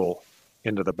this fuel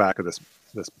into the back of this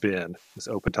bin, this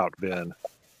open topped bin,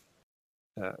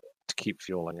 to keep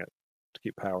fueling it, to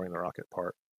keep powering the rocket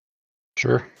part.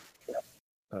 Sure.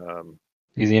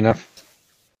 Easy enough.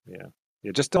 Yeah.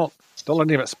 Just don't let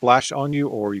any of it splash on you,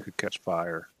 or you could catch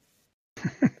fire,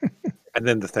 and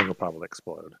then the thing will probably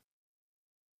explode.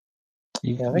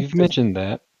 You've mentioned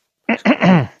that.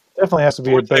 Definitely has to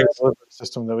be a better delivery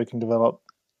system that we can develop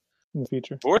in the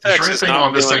future. Vortex is not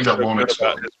on this thing that won't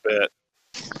explode. His bet.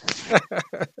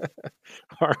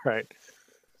 All right.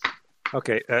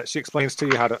 Okay. She explains to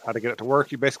you how to get it to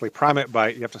work. You basically prime it by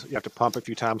you have to pump a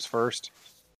few times first,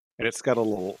 and it's got a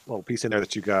little piece in there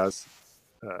that you guys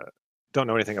don't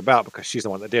know anything about because she's the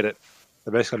one that did it.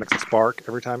 It basically makes a spark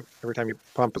every time you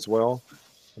pump as well,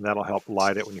 and that'll help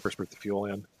light it when you first put the fuel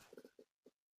in.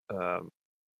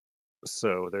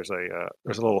 So there's a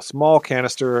little small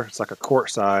canister. It's like a quart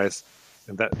size,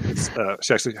 and that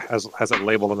she actually has a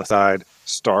label on the side.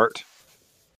 Start.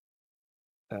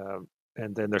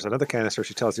 And then there's another canister.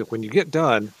 She tells you when you get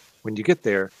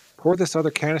there, pour this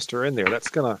other canister in there. That's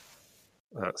gonna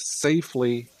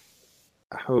safely,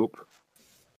 I hope,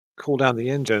 cool down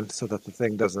the engine so that the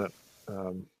thing doesn't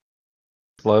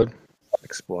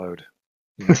explode.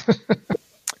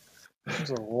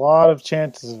 There's a lot of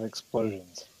chances of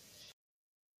explosions.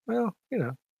 Well,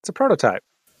 it's a prototype.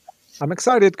 I'm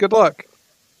excited. Good luck.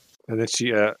 And then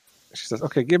she says,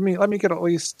 "Okay, let me get at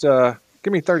least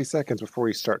give me 30 seconds before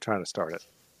you start trying to start it."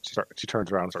 She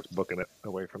turns around and starts booking it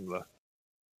away from the.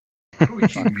 How do we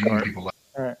keep meeting people?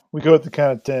 All right, we go at the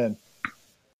count of 10.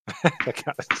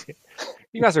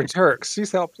 You guys are jerks.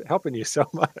 She's helping you so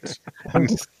much. I'm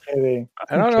just kidding.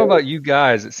 I don't know about you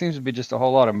guys. It seems to be just a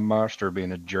whole lot of Monster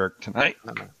being a jerk tonight.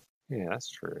 Yeah, that's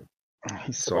true.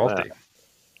 He's salty.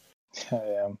 I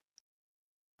am.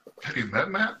 Have you met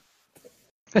Matt?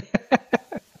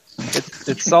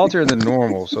 It's saltier than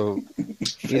normal, so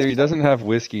either he doesn't have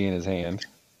whiskey in his hand.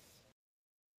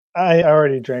 I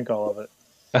already drank all of it.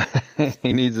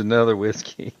 He needs another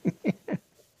whiskey.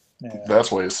 Yeah.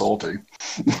 That's why he's salty.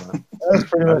 That's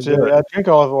pretty much it. I drank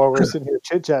all of it while we were sitting here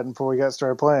chit-chatting before we got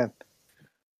started playing.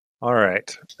 All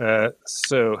right.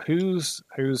 So who's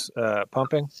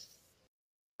pumping?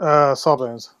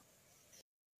 Sawbones.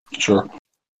 Sure.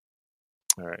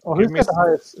 All right. Oh, who's got the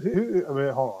highest? I mean,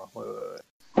 hold on.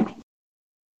 Wait.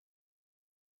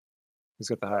 Who's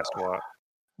got the highest what?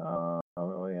 Yeah,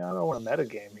 I don't want a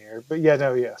metagame here, but yeah,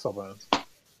 Sawbones.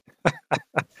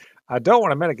 I don't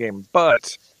want a metagame,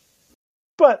 but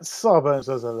Sawbones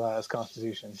does have the highest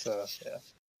constitution, so yeah,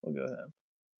 we'll go with him.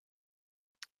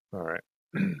 All right.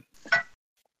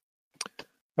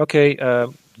 Okay,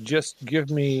 just give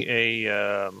me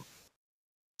a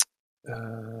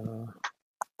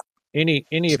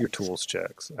any of your tools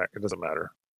checks. It doesn't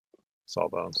matter.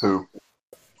 Sawbones. Who?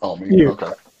 Oh, me. You.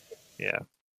 Okay. Yeah.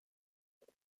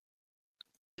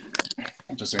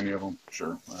 Just any of them.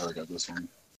 Sure. I already got this one.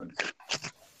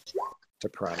 To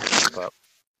prime it up.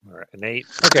 All right, an 8.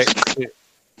 Okay,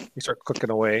 you start clicking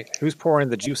away. Who's pouring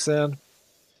the juice in?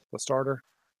 The starter.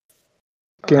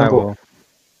 Gamble.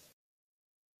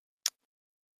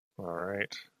 All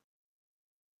right.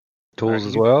 Tools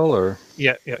as well, or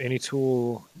yeah, any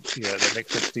tool. Yeah, that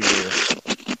makes sense to you.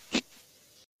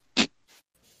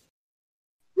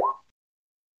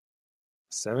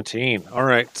 17. All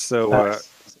right, so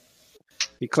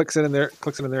he clicks it in there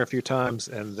a few times,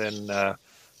 and then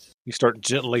you start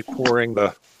gently pouring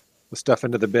the stuff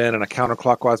into the bin in a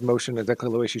counterclockwise motion,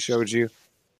 exactly the way she showed you.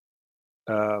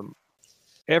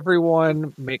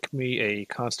 Everyone, make me a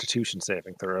Constitution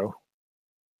saving throw.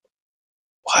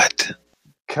 What?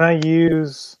 Can I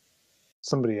use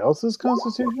somebody else's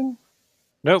Constitution?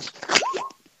 Nope.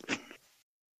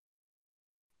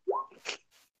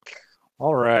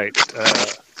 All right.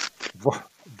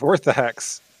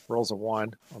 Vortex rolls a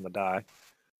 1 on the die.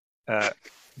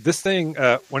 This thing,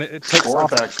 when it takes off,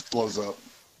 Vortex blows up.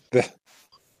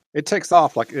 It takes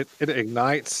off like it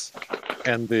ignites,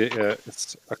 and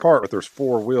it's a cart with there's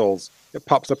 4 wheels. It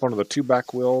pops up onto the 2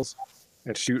 back wheels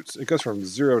and shoots. It goes from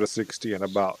 0 to 60 in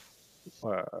about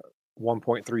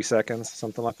 1.3 seconds,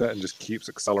 something like that, and just keeps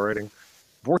accelerating.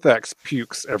 Vortex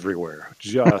pukes everywhere.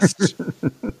 Just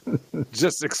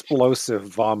explosive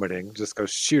vomiting. Just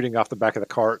goes shooting off the back of the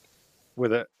cart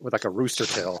with like a rooster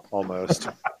tail almost.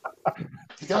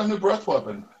 You got a new breath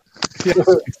weapon. Yeah,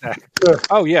 exactly.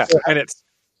 Oh yeah,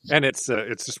 and it's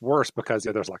just worse because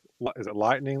there's like, is it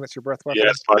lightning that's your breath weapon?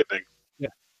 Yes, lightning.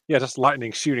 Yeah, just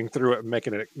lightning shooting through it and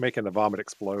making the vomit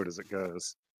explode as it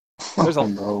goes. There's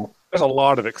a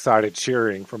lot of excited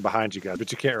cheering from behind you guys,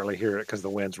 but you can't really hear it because the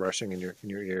wind's rushing in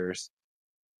your ears.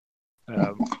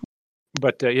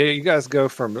 But you guys go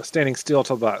from standing still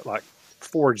to about like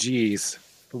 4 Gs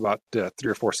for about 3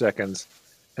 or 4 seconds,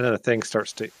 and then the thing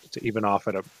starts to even off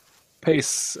at a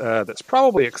pace that's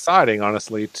probably exciting,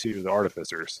 honestly, to the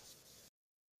artificers.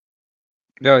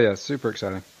 Oh yeah, super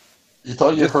exciting. You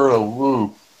thought you heard a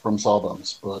woo from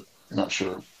Sawbones, but you're not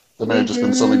sure. There may have just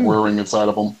been something whirring inside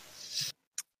of them.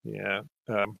 Yeah.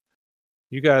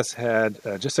 You guys had,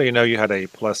 just so you know, you had a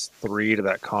 +3 to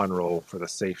that con roll for the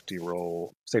safety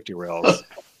rails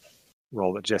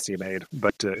roll that Jesse made,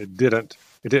 but it didn't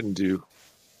do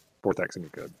Vortex any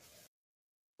good.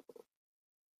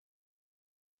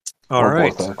 All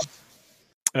right.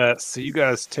 So you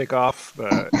guys take off.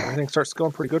 Everything starts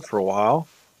going pretty good for a while.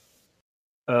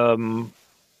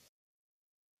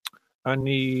 I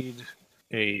need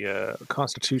a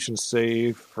Constitution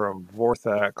save from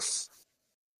Vortex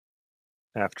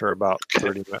after about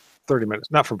 30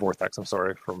 minutes. Not from Vortex, I'm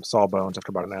sorry, from Sawbones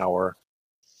after about an hour.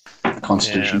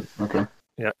 Constitution, okay.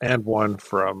 Yeah, and one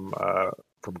from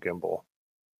Gimbal.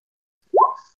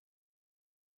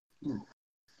 How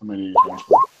many you use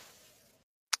for?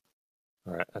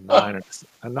 All right, a 9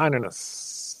 and a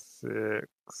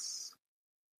 6.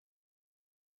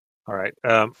 All right.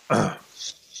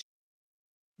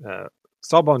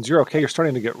 Sawbones, you're okay. You're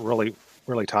starting to get really,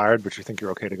 really tired, but you think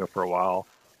you're okay to go for a while.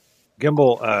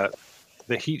 Gimbal,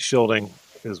 the heat shielding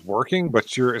is working, but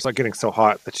it's like getting so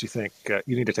hot that you think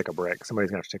you need to take a break.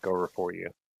 Somebody's gonna have to take over for you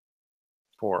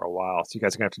for a while. So you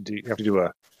guys are gonna have to do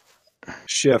a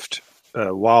shift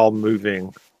while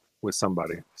moving with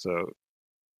somebody. So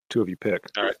 2 of you pick.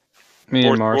 All right. Me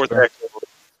and Marshall. Vortex. I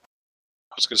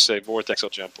was going to say Vortex will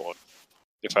jump on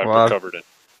if I've recovered it.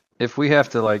 If we have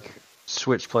to like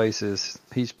switch places,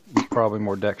 he's probably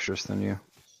more dexterous than you.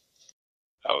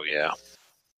 Oh yeah.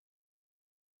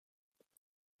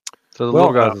 So the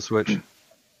little guy's will switch.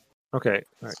 Okay.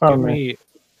 All right.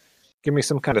 Give me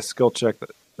some kind of skill check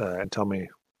and tell me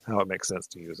how it makes sense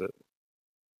to use it.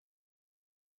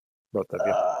 Both of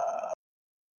you.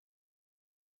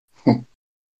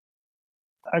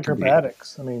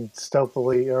 Acrobatics. I mean,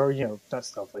 stealthily, or not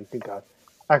stealthily. Good God,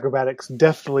 acrobatics.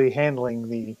 Deftly handling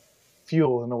the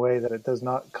fuel in a way that it does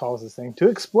not cause this thing to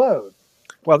explode.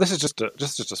 Well, this is just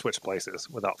to switch places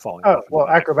without falling. Oh, well,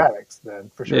 acrobatics then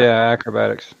for sure. Yeah,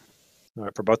 acrobatics. All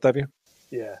right, for both of you.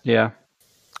 Yeah. Yeah.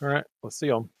 All right, let's see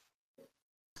them.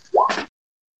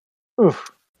 Oof.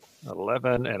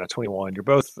 11 and a 21. You're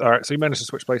both all right. So you managed to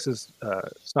switch places.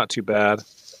 It's not too bad.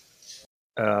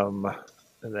 And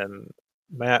then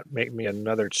Matt, make me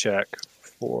another check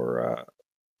for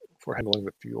handling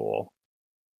the fuel.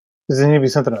 Does it need to be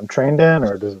something I'm trained in,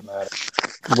 or does it matter?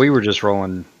 We were just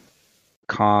rolling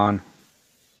con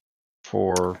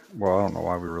for. Well, I don't know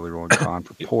why we were really rolling con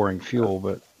for pouring fuel,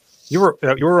 but you were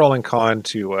rolling con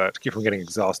to keep from getting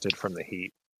exhausted from the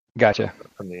heat. Gotcha.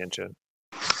 From the engine.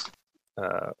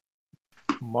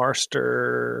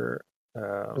 Marster.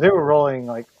 They were rolling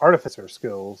like artificer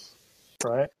skills,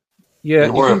 right? Yeah,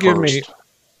 you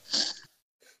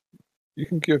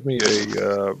can give me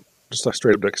a just a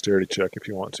straight up dexterity check if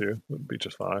you want to. It would be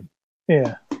just fine.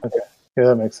 Yeah. Okay. Yeah,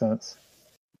 that makes sense.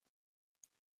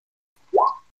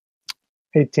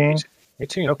 18.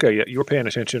 18. Okay. Yeah, you were paying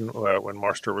attention when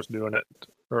Marster was doing it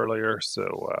earlier,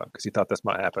 so because you thought this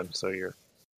might happen. So you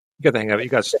got the hang of it. You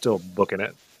guys are still booking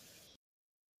it.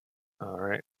 All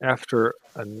right. After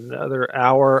another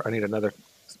hour, I need another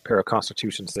pair of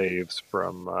Constitution saves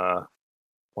from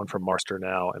one from Marster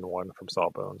now and one from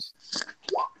Sawbones.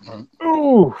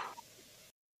 Ooh,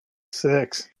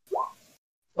 6.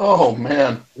 Oh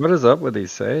man, what is up with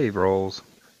these save rolls?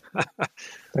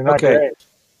 They're not great.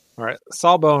 All right.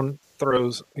 Sawbone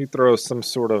throws some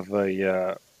sort of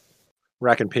a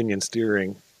rack and pinion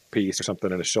steering piece or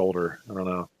something in his shoulder. I don't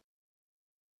know.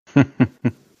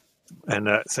 And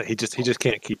so he just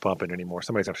can't keep pumping anymore.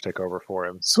 Somebody's have to take over for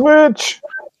him. Switch.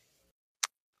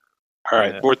 All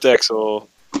right, Vortex will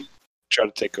try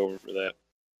to take over for that.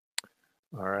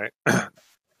 All right.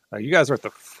 You guys are at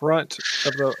the front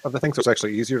of the thing, so it's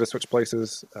actually easier to switch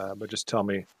places. But just tell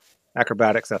me,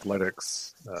 acrobatics,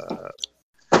 athletics,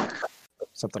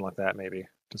 something like that, maybe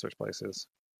to switch places.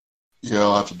 Yeah,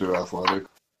 I'll have to do athletic.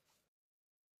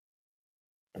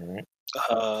 All right.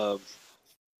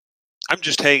 I'm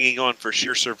just hanging on for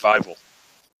sheer survival.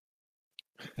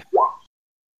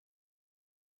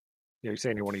 Yeah, you're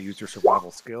saying you want to use your survival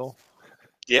skill?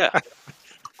 Yeah.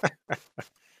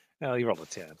 No, you rolled a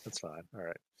 10. That's fine. All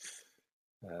right.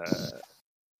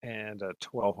 And a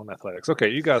 12 on athletics. Okay,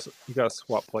 you guys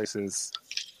swap places.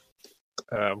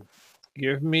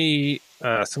 Give me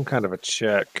some kind of a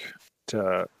check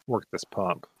to work this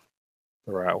pump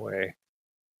the right way.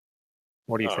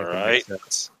 What do you think would make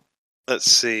sense?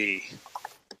 Let's see.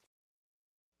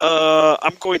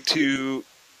 I'm going to.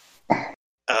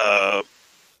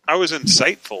 I was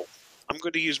insightful. I'm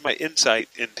going to use my insight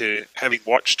into having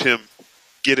watched him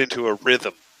get into a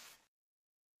rhythm.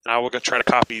 And I will try to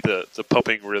copy the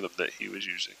pumping rhythm that he was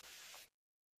using.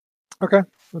 Okay,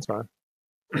 that's fine.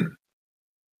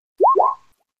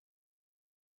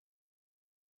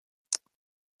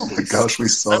 Oh my gosh, we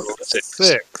suck.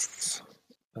 6.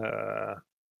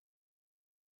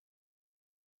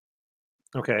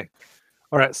 Okay.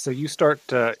 All right. So you start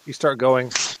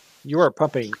going. You are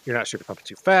pumping. You're not sure if you're pumping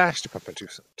too fast. You're pumping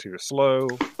too slow.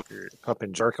 You're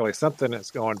pumping jerkily. Something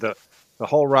is going. The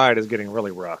whole ride is getting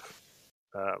really rough.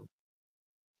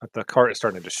 But the cart is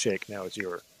starting to shake now. As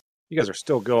you guys are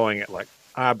still going at like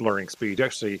eye-blurring speed. You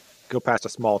actually go past a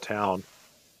small town,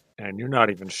 and you're not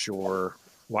even sure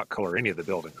what color any of the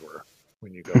buildings were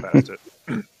when you go past it.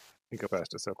 You go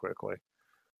past it so quickly.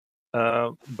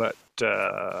 But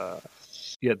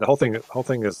yeah, the whole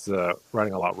thing is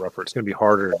running a lot rougher. It's going to be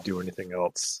harder to do anything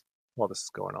else while this is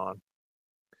going on.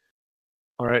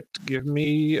 All right, give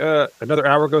me another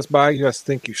hour goes by. You guys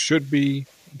think you should be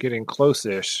getting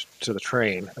close-ish to the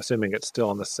train, assuming it's still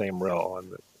on the same rail,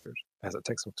 and as it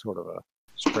takes some sort of a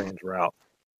strange route.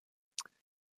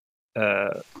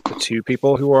 The two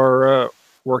people who are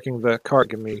working the cart,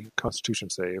 give me Constitution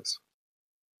saves.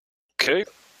 Okay.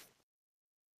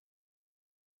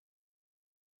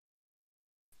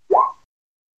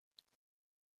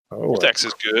 Oh, Dex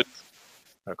is good.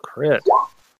 A crit.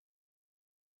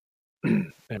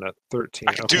 And a 13.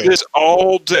 I can do this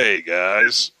all day,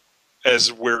 guys,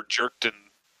 as we're jerked and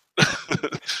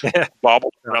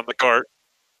bobbled around the cart.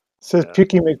 It says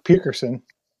Pukey McPukerson.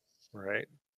 Right.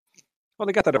 Well,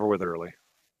 they got that over with early.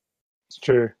 It's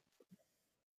true.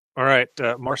 All right,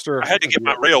 Marster. I had to get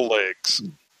my rail legs.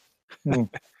 With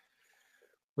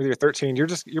your 13,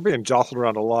 you're being jostled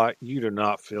around a lot. You do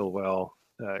not feel well.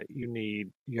 You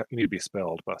need to be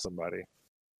spelled by somebody.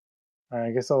 All right,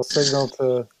 I guess I'll signal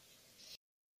to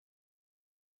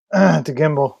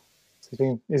Gimbal.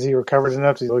 Is he recovered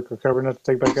enough? Does he look recovered enough to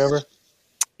take back over?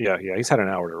 Yeah, he's had an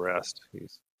hour to rest.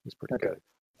 He's pretty good.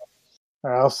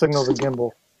 All right, I'll signal to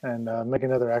Gimbal and make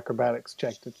another acrobatics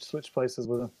check to switch places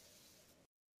with him.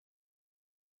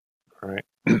 All right.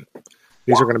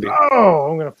 These are going to be... Oh,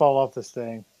 I'm going to fall off this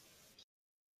thing.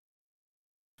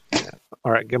 Yeah.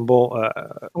 All right, Gimbal.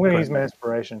 I'm going to use my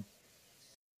inspiration.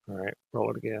 All right,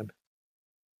 roll it again.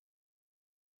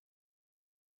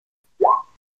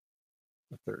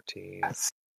 13.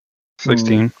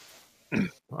 16.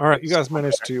 All right, you guys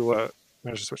managed to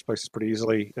switch places pretty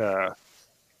easily.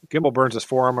 Gimbal burns his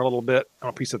forearm a little bit on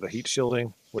a piece of the heat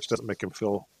shielding, which doesn't make him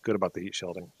feel good about the heat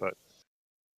shielding, but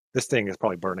this thing is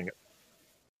probably burning it.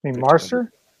 You mean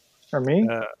Marster? Or me?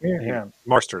 Yeah.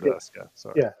 Marster does, yeah.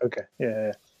 So. Yeah, okay.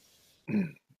 Yeah.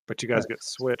 But you guys get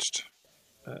switched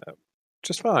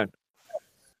just fine.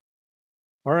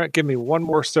 All right, give me one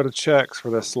more set of checks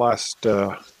for this last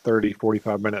 30,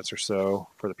 45 minutes or so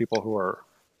for the people who are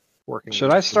working. Should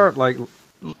I start, like,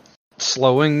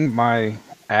 slowing my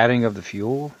adding of the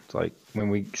fuel, like, when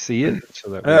we see it, so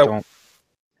that we don't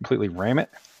completely ram it?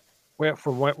 Well,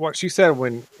 from what she said,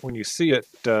 when you see it,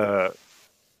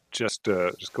 just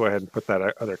go ahead and put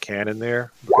that other can in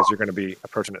there, because you're going to be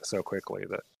approaching it so quickly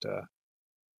that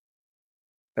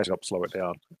should help slow it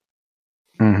down.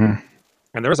 Mm-hmm.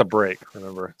 And there is a brake.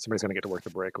 Remember, somebody's going to get to work the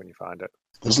brake when you find it.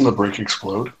 Doesn't the brake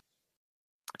explode?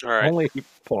 All right. Only if you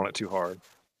pull on it too hard.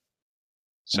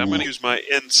 So I'm going to use my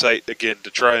insight again to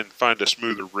try and find a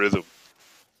smoother rhythm.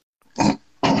 Okay,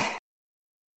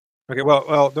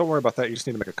 well, don't worry about that. You just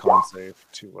need to make a con save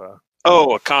to...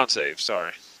 a con save.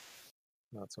 Sorry.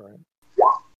 That's all right.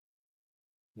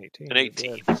 18. An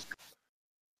 18. All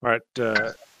right,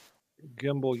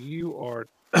 Gimbal, you are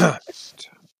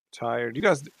tired. You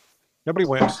guys... Nobody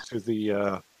went to the...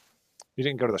 you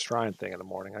didn't go to the shrine thing in the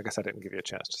morning. I guess I didn't give you a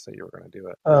chance to say you were going to do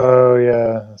it. Oh,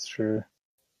 yeah, that's true.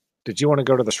 Did you want to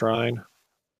go to the shrine?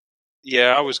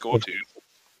 Yeah, I was going to.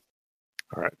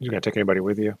 All right. You going to take anybody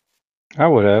with you? I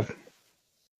would have.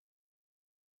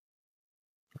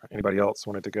 Anybody else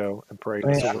wanted to go and pray to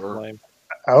Yeah. the Silver Flame?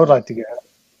 I would like to go.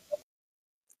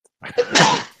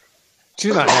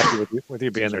 She's not happy with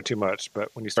you being there too much, but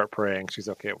when you start praying, she's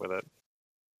okay with it.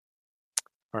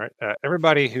 All right.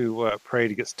 Everybody who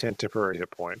prayed gets 10 temporary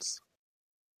hit points.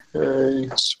 Hey.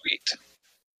 Sweet.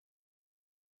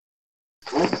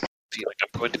 I feel like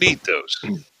I'm going to need those.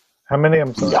 How many?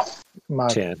 I'm sorry. Yeah.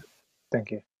 10.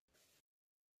 Thank you.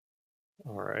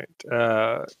 All right.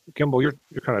 Gimbal,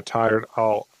 you're kind of tired.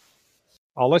 I'll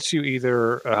let you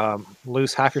either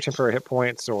lose half your temporary hit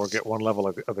points or get one level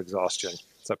of exhaustion.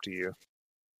 It's up to you.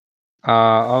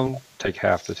 I'll take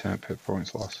half the temp hit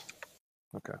points loss.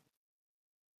 Okay.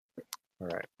 All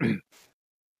right.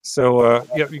 So,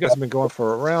 you guys have been going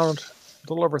for around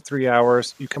a little over 3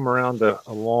 hours. You come around a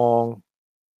long,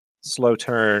 slow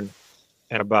turn,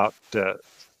 and about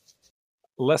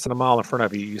less than a mile in front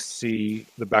of you, you see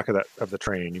the back of the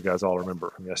train. You guys all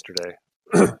remember from yesterday.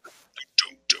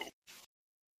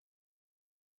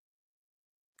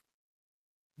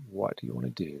 What do you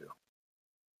want to do?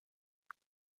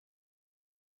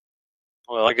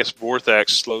 Well, I guess Vorthax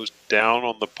slows down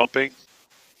on the pumping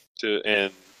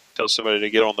and tells somebody to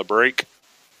get on the brake.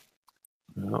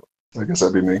 No. I guess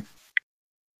that'd be me.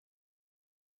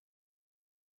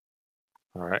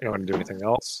 All right. You want to do anything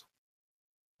else?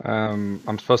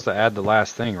 I'm supposed to add the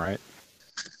last thing, right?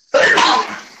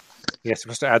 Yeah, you're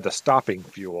supposed to add the stopping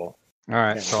fuel. All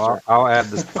right, so I'll add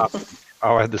the stopping.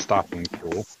 I'll add the stopping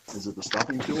fuel. Is it the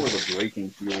stopping fuel or the braking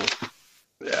fuel?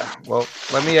 Yeah. Well,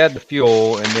 let me add the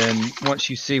fuel, and then once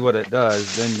you see what it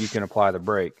does, then you can apply the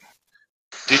brake.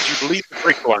 Did you believe the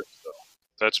brake lines, though?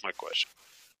 That's my question.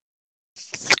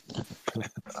 So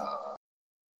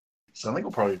I think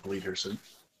we'll probably bleed here soon.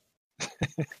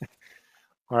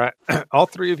 All right. All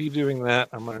three of you doing that,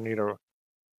 I'm going to need a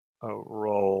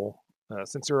roll.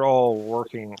 Since you're all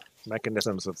working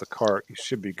mechanisms of the cart, you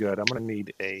should be good. I'm going to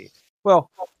need a...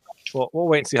 Well, we'll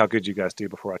wait and see how good you guys do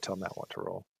before I tell Matt what to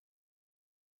roll.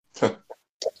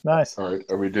 Nice. All right.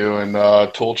 Are we doing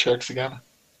tool checks again?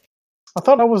 I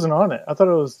thought I wasn't on it. I thought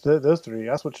it was those three.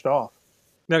 I switched off.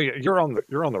 No, you're on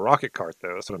the rocket cart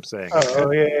though. That's what I'm saying.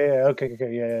 Oh yeah. Okay,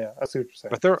 yeah. I see what you're saying.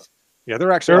 But they're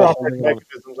actually They're all operating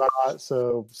mechanisms.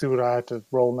 So see what I have to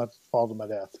roll, not fall to my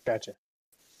death. Gotcha.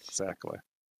 Exactly.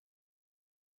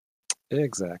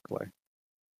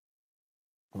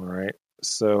 All right.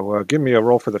 So give me a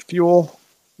roll for the fuel.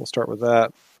 We'll start with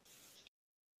that.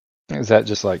 Is that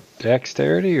just like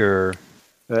dexterity or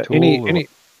any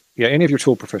of your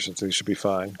tool proficiency should be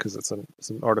fine because it's an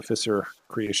artificer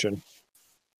creation.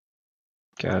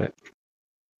 Got it.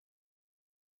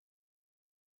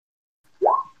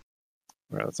 All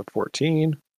right, that's a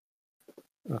 14.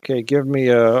 Okay, give me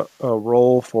a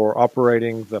roll for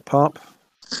operating the pump.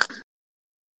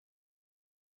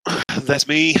 That's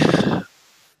me.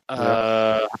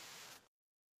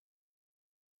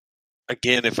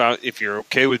 Again, if you're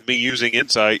okay with me using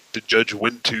insight to judge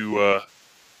when to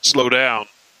slow down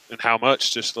and how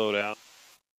much to slow down.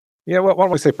 Yeah, well, why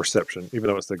don't we say perception, even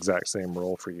though it's the exact same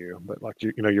roll for you, but like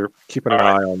you're keeping an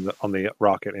eye on the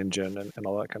rocket engine and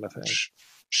all that kind of thing.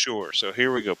 Sure. So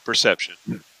here we go. Perception.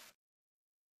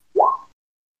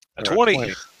 A 20.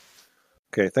 20.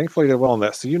 Okay, thankfully you did well on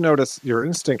that. So you notice your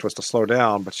instinct was to slow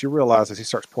down, but you realize as he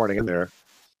starts pointing in there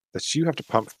that you have to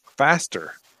pump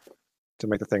faster to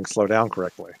make the thing slow down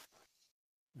correctly.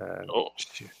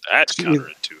 That's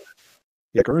counterintuitive.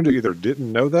 Yeah, Garunda either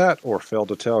didn't know that or failed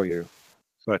to tell you.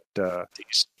 But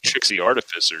these tricksy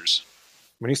artificers.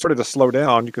 When he started to slow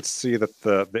down, you could see that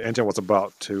the engine was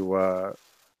about to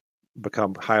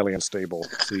become highly unstable.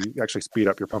 So you actually speed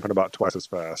up. You're pumping about twice as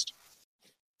fast.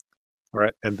 All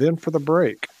right, and then for the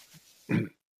brake.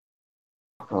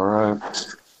 All right.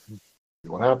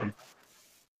 What happened?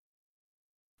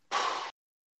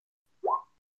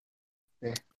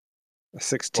 A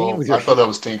 16 with I thought that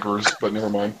was Tinker's, but never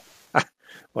mind.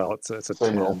 Well, it's a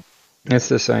same 10. roll. It's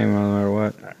the same no matter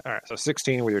what. All right, so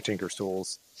 16 with your Tinker's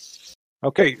tools.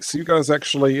 Okay, so you guys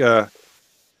actually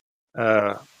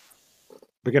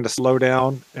begin to slow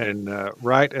down, and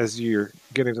right as you're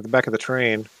getting to the back of the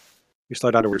train, you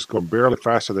slow down to where it's going barely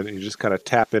faster than it. You just kind of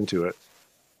tap into it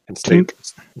and stay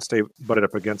butted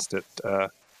up against it.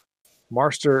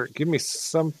 Marster, give me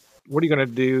some. What are you going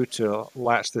to do to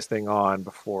latch this thing on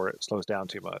before it slows down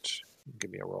too much?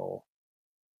 Give me a roll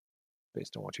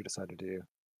based on what you decide to do.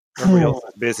 Everybody else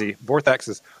is busy. Vorthax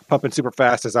is pumping super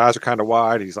fast. His eyes are kind of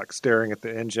wide. He's like staring at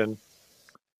the engine.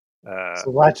 So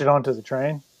latch it onto the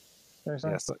train?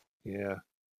 Yes. Yeah.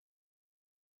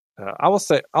 I'll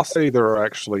say there are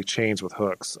actually chains with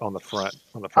hooks on the front.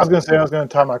 I was going to say I was going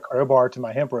to tie my crowbar to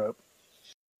my hemp rope.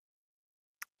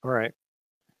 All right.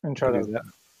 And try to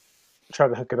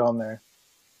hook it on there.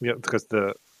 Yeah, because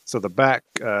the So the back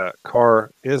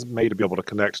car is made to be able to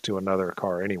connect to another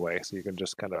car anyway, so you can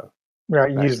just kind of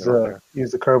use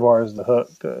the crowbar as the hook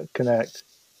to connect.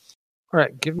 All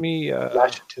right, give me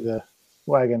lash it to the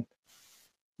wagon.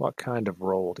 What kind of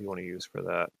roll do you want to use for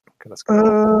that?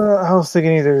 I was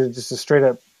thinking either just a straight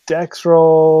up dex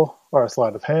roll or a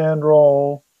sleight of hand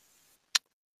roll.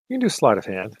 You can do sleight of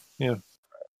hand. Yeah.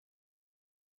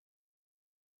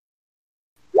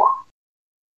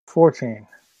 14.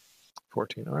 All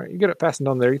right, you get it fastened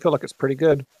on there. You feel like it's pretty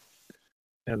good.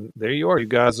 And there you are. You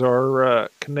guys are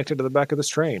connected to the back of this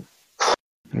train.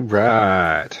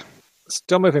 Right.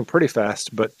 Still moving pretty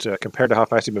fast, but compared to how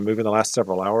fast you've been moving the last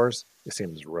several hours, it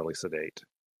seems really sedate.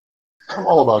 I'm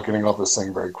all about getting off this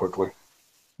thing very quickly.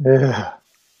 Yeah.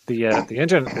 The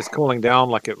engine is cooling down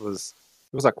like it was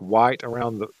like white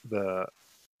around the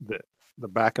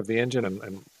back of the engine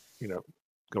and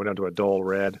going down to a dull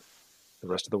red. The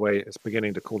rest of the way it's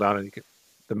beginning to cool down, and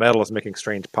the metal is making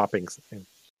strange popping and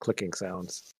clicking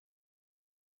sounds.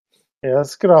 Yeah,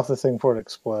 let's get off the thing before it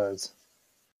explodes.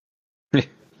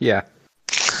 Yeah.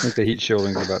 I think the heat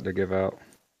shielding's about to give out.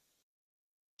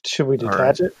 Should we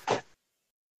detach it?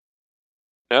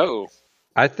 No.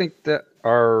 I think that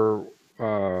our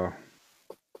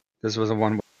this was a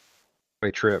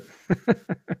one-way trip.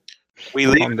 We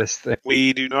leave on this thing.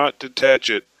 We do not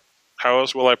detach it. How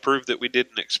else will I prove that we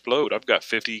didn't explode? I've got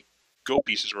 50 gold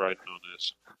pieces riding on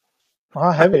this. How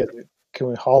heavy is it? Can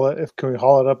we haul it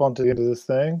up onto the end of this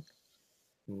thing?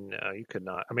 No, you could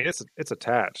not. I mean, it's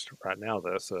attached right now,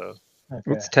 though. So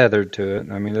it's tethered to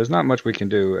it. I mean, there's not much we can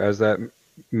do. As that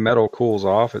metal cools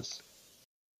off, it's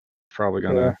probably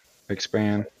going to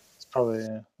expand. It's probably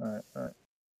All right.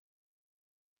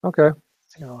 Okay.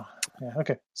 Yeah.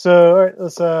 Okay. So, all right,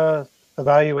 let's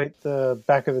evaluate the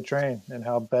back of the train and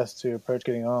how best to approach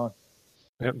getting on.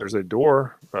 Yep, there's a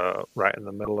door right in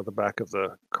the middle of the back of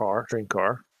the train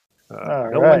car.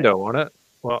 No window on it.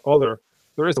 Well,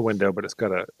 there is a window, but it's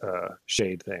got a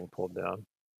shade thing pulled down.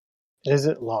 Is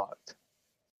it locked?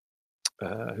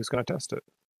 Who's going to test it?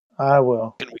 I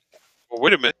will. Well,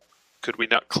 wait a minute. Could we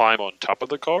not climb on top of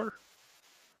the car?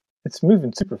 It's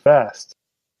moving super fast.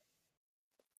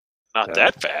 Not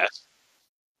that fast.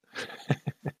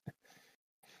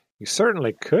 You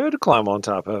certainly could climb on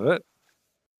top of it.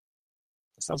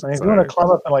 If you want to climb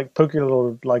up and poke your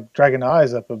little dragon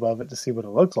eyes up above it to see what it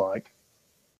looks like,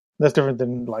 that's different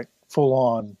than full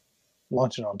on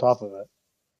launching on top of it.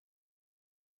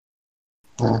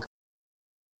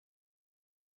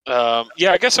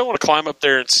 Yeah, I guess I want to climb up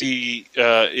there and see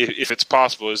if it's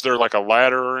possible. Is there a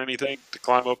ladder or anything to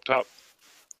climb up top?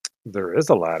 There is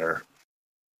a ladder.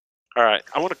 All right,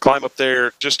 I want to climb up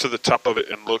there just to the top of it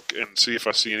and look and see if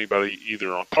I see anybody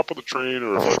either on top of the train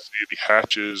or if I see any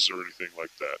hatches or anything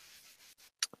like that.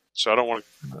 So I don't want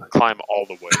to climb all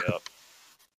the way up.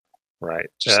 Right.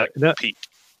 Just peek.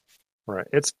 Right.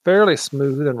 It's fairly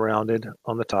smooth and rounded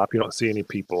on the top. You don't see any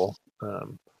people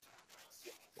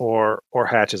or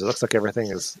hatches. It looks like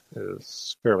everything is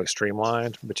fairly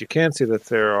streamlined, but you can see that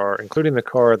there are, including the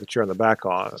car that you're in the back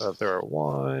of, there are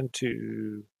 1,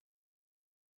 2,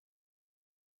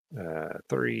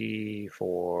 3,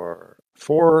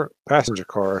 4 passenger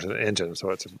cars and an engine. So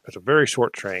it's a very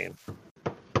short train.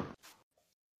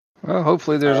 Well,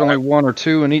 hopefully there's only 1 or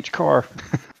 2 in each car.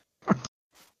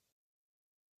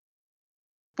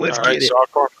 Let's get it. So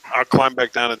I'll climb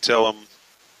back down and tell them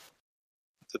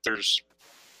that there's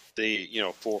the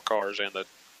 4 cars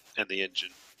and the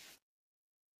engine.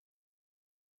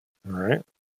 All right.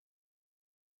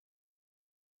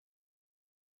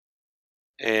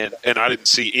 And I didn't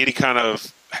see any kind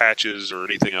of hatches or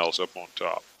anything else up on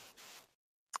top.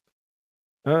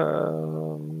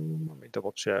 Let me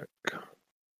double check.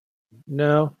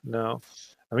 No. I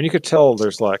mean, you could tell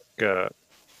there's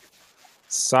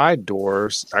side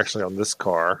doors actually on this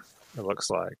car. It looks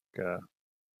like so.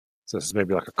 This is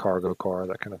maybe a cargo car,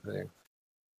 that kind of thing.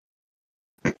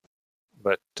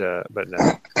 But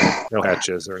no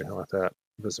hatches or anything like that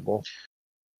visible.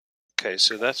 Okay,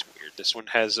 so that's weird. This one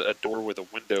has a door with a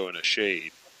window and a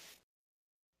shade,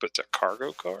 but it's a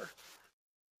cargo car?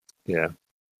 Yeah.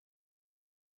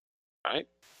 All right.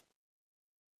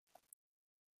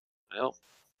 Well,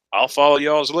 I'll follow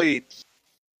y'all's lead.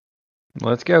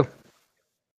 Let's go.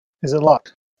 Is it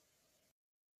locked?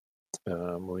 We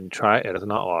can try it. It is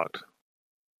not locked.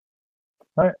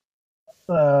 All right.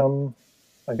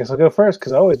 I guess I'll go first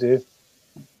because I always do.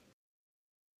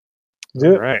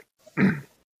 Do it. All right.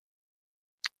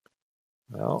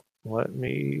 Well, let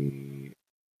me.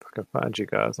 If I can find you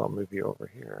guys, I'll move you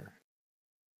over here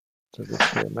to this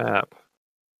here map.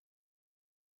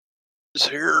 This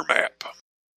here map.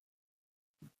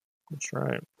 That's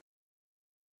right.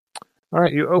 All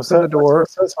right, you open the door.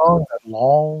 What's that song? That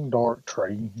long dark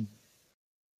train.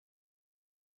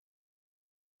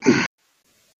 All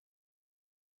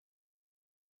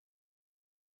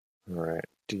right.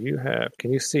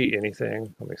 Can you see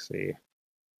anything? Let me see.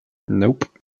 Nope.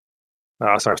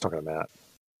 Oh, sorry, I was talking to Matt.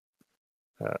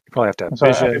 You probably have to have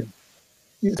Sorry,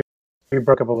 vision. You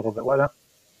broke up a little bit. Why not?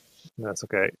 That's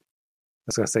okay. I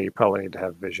was going to say you probably need to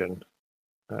have vision.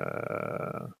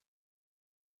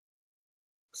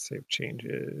 Save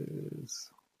changes.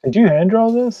 Did you hand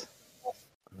draw this?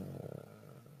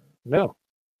 No.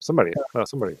 Somebody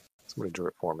drew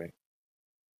it for me.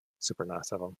 Super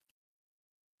nice of them.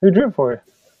 Who drew it for you?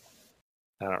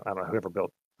 I don't know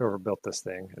whoever built this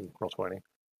thing in Roll20.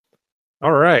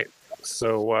 All right.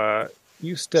 So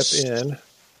you step in,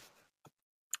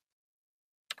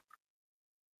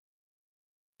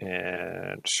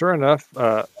 and sure enough,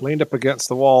 leaned up against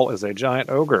the wall is a giant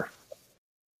ogre.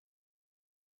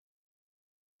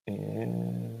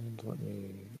 And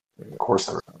Of course,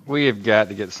 We have got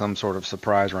to get some sort of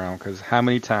surprise round, because how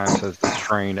many times has the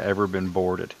train ever been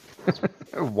boarded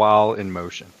while in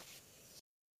motion?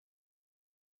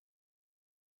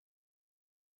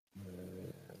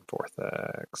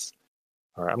 Vortex.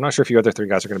 All right. I'm not sure if you other three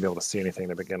guys are going to be able to see anything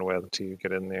to begin with until you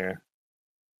get in there.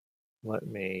 Let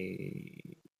me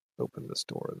open this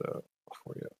door, though,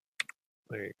 for you.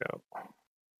 There you go.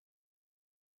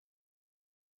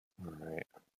 All right.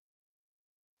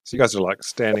 So you guys are like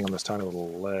standing on this tiny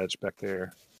little ledge back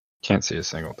there. Can't see a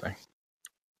single thing.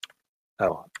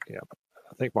 Oh, yeah.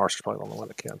 I think Marshall's probably the only one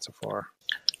that can so far.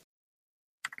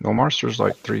 Well, Marster's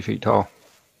like 3 feet tall.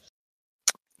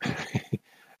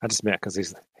 I just meant because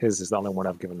his is the only one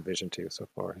I've given vision to so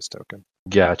far, his token.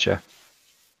 Gotcha.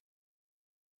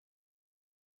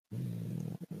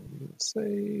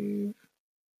 Save.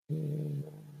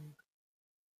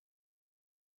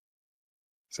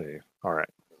 Save. All right.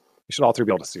 You should all three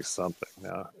be able to see something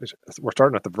now. We're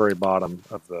starting at the very bottom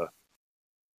of the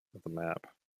map,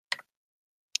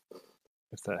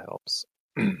 if that helps.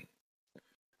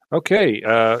 Okay.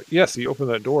 Yes, you open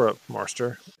that door up,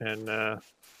 Marster, and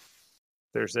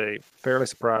there's a fairly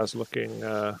surprised-looking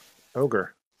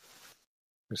ogre.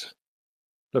 He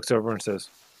looks over and says,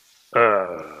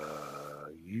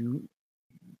 You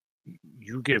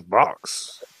give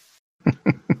box."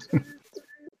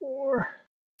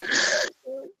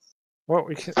 Well,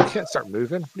 we can't start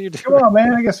moving. What are you doing? Come on,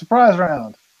 man! I get surprise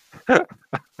round. All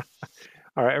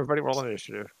right, everybody, roll an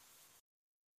initiative.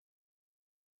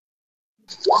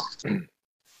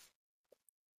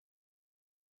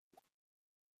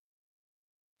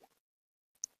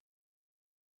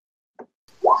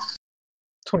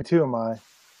 $22 on my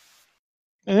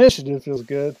initiative feels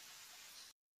good.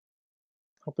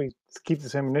 Hope we keep the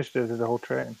same initiative through the whole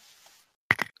train.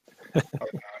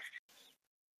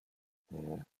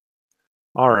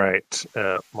 All right,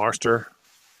 Marster.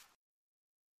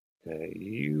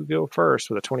 You go first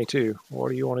with a 22. What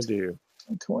do you want to do?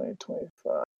 20,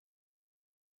 25,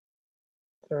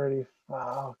 30.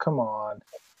 Oh, come on.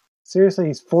 Seriously,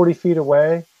 he's 40 feet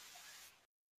away?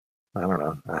 I don't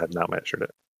know. I have not measured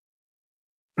it.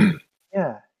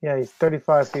 Yeah, he's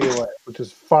 35 feet away, which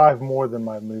is 5 more than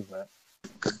my movement.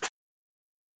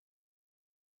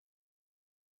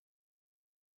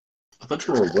 I thought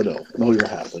you were a wood elf. No, you're a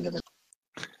halfling.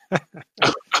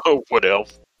 Oh, wood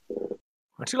elf.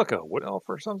 Aren't you like a wood elf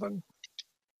or something?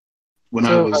 When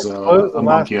So I was if I close the a last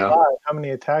monk, yeah. 5, how many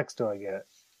attacks do I get?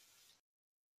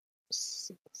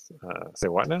 Say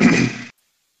what now?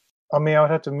 I mean, I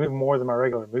would have to move more than my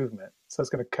regular movement, so that's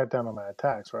going to cut down on my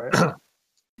attacks, right?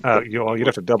 You'd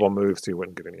have to double move so you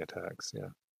wouldn't get any attacks. Yeah.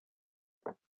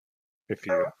 If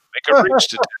you Make a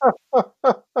reach attack.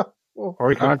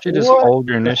 or you Why don't you just What hold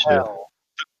your the initiative? hell?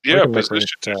 Yeah, can make position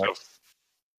reach yourself.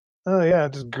 Oh, yeah,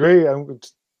 just great. I'm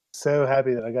so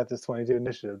happy that I got this 22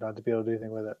 initiative, not to be able to do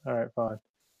anything with it. All right, fine.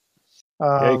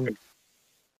 you could,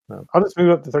 I'll just move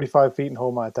up to 35 feet and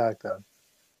hold my attack, then.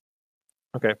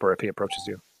 okay, for if he approaches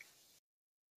you.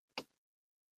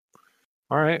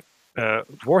 All right,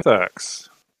 Vortex.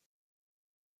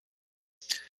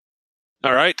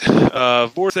 All right.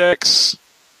 Vortex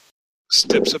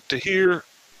steps up to here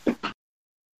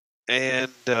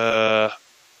and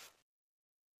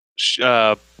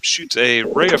shoots a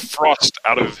ray of frost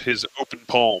out of his open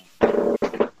palm.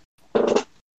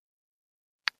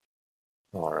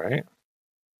 All right.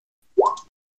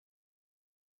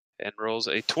 And rolls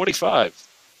a 25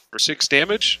 for 6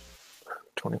 damage.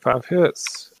 25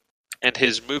 hits. And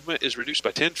his movement is reduced by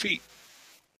 10 feet.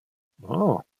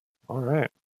 Oh, all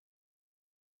right.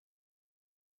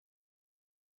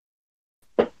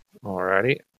 All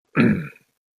righty.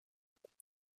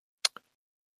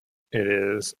 it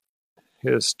is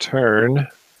his turn.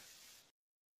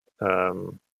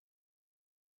 So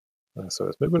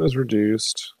his movement is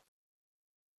reduced.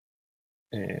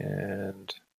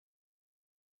 And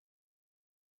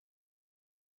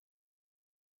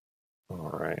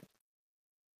all right.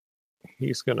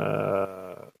 He's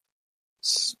gonna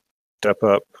step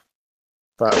up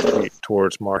 5 feet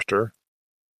towards Marster,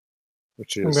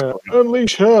 which is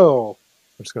unleash hell.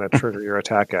 Which is going to trigger your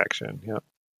attack action. Yep.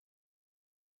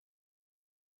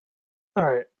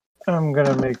 All right, I'm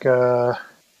gonna make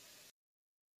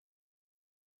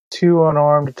 2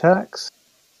 unarmed attacks.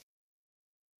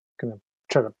 Gonna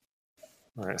try to.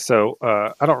 All right. So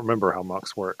I don't remember how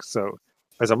monks work. So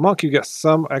as a monk, you get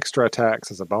some extra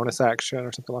attacks as a bonus action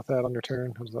or something like that on your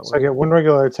turn. How does that work? So I get 1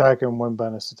 regular attack and 1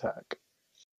 bonus attack.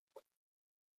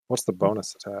 What's the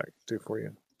bonus attack do for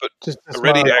you? But just a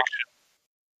ready action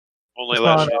only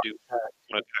allows you to do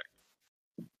one attack.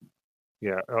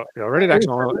 Yeah, ready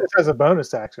action. It has a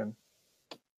bonus action.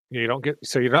 You don't get,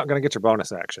 so you're not going to get your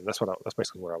bonus action. That's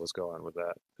basically where I was going with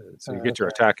that. So you get your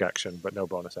attack action, but no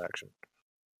bonus action.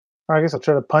 All right, I guess I'll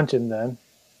try to punch him then.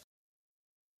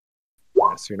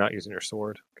 Yeah, so you're not using your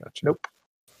sword. Gotcha. Nope.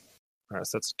 All right,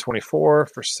 so that's 24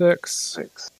 for 6.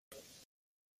 It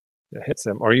hits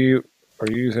him. Are you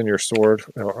using your sword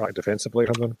like defensively or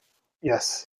something?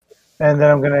 Yes. And then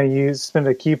I'm going to spend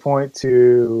a key point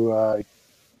to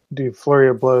do flurry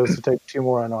of blows to take 2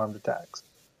 more unarmed attacks.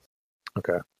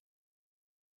 Okay.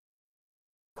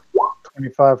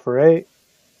 25 for 8.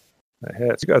 That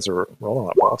hits. You guys are rolling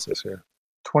out bosses here.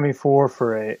 24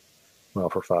 for 8. Well,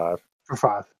 for 5. For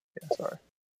 5. Yeah, sorry.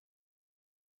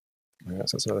 Yeah,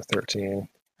 so that's another 13.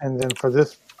 And then for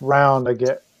this round, I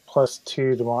get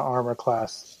 +2 to my armor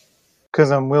class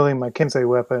because I'm wielding my Kensei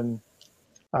weapon,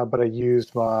 but I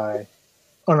used my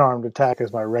unarmed attack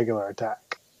as my regular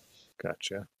attack.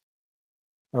 Gotcha.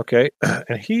 Okay,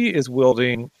 and he is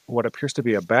wielding what appears to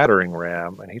be a battering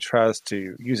ram, and he tries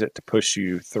to use it to push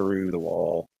you through the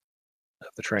wall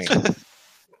of the train.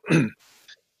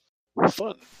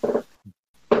 Fun.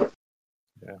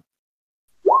 Yeah.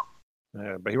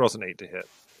 But he rolls an 8 to hit,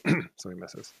 so he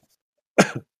misses.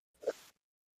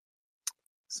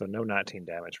 So no 19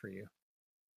 damage for you.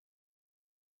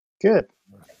 Good.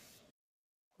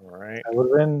 All right.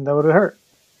 That would have hurt.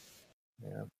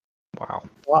 Yeah. Wow.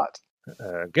 A lot.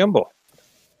 Gimbal.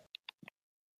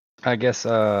 I guess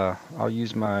I'll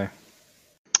use my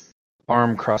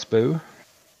arm crossbow.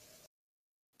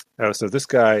 Oh, so this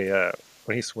guy,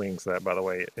 when he swings that, by the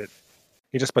way,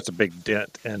 he just puts a big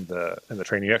dent in the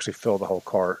train. You actually feel the whole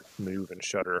car move and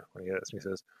shudder when he hits. And he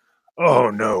says,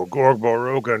 "Oh no, Gorgbor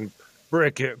Rogan,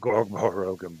 break it! Gorgbor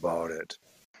Rogan bought it."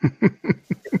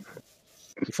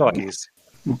 You feel like he's.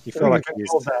 You feel like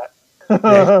he's.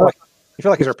 Yeah, you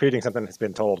feel like he's repeating something that's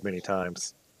been told many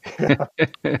times.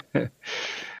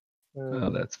 Oh,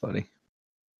 that's funny.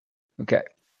 Okay,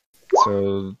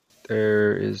 so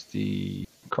there is the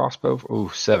crossbow. Oh,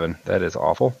 7. That is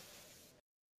awful.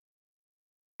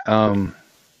 I'm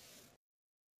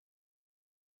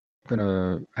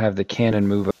gonna have the cannon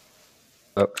move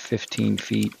up 15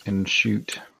 feet and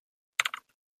shoot.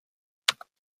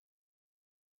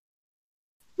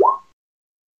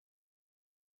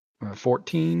 Uh,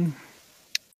 14.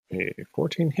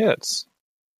 14 hits.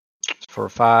 For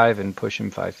 5 and push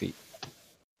him 5 feet.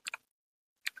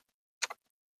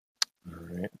 All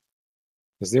right.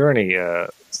 Is there any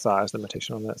size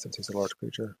limitation on that since he's a large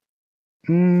creature?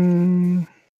 Let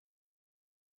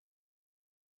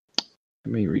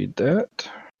me read that.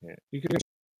 Yeah, you can.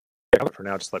 For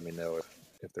now, just let me know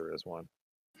if there is one.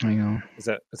 Hang on. Is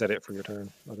that it for your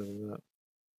turn? Other than that,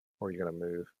 or are you gonna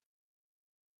move?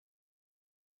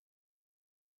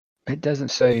 It doesn't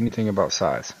say anything about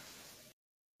size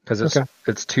because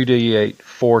it's 2d8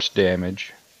 force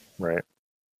damage, right?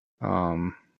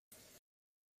 And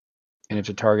if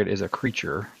the target is a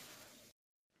creature,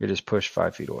 it is pushed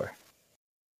 5 feet away.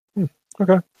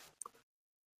 Okay,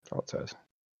 that's all it says.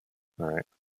 All right.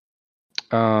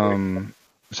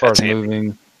 As far as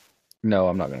moving, no,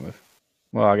 I'm not gonna move.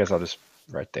 Well, I guess I'll just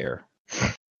right there.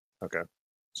 Okay,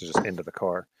 so just into the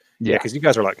car. Yeah, because you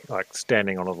guys are like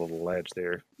standing on a little ledge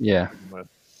there. Yeah.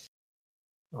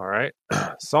 All right,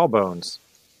 Sawbones.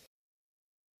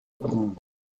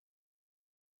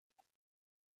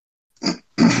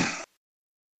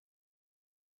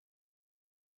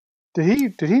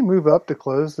 Did he move up to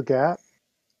close the gap?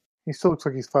 He still looks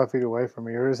like he's 5 feet away from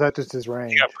me, or is that just his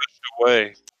range? He got pushed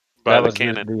away by that the was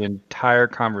cannon. The entire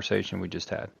conversation we just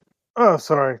had. Oh,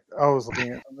 sorry. I was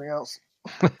looking at something else.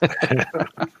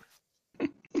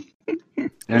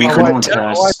 And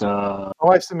my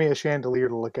wife sent me a chandelier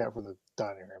to look at for the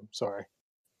dining room. Sorry.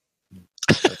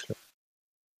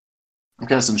 I'm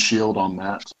casting shield on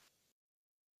Matt.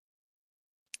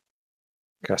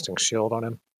 Casting shield on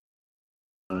him.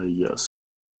 Yes.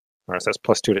 All right, so that's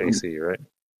 +2 to AC, right?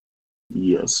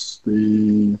 Yes.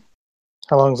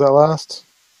 How long does that last?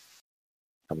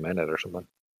 A minute or something.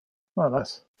 Oh,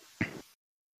 nice.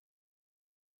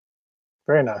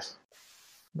 Very nice.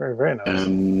 Very, very nice.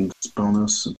 And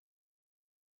bonus.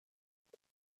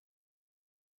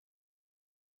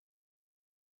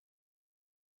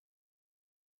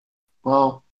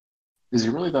 Well, is he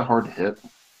really that hard to hit?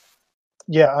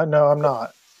 Yeah, no, I'm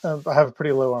not. I have a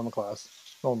pretty low armor class,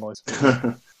 normally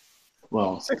speaking.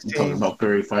 Well, 16. I'm talking about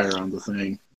fairy fire on the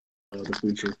thing, the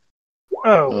creature.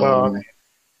 Oh, well, I mean,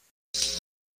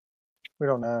 we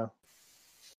don't know.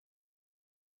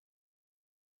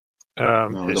 No, I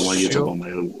don't want to use up on my.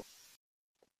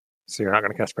 So you're not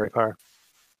going to cast fairy fire?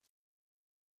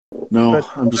 No, But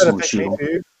I'm just going to shoot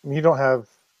him. You don't have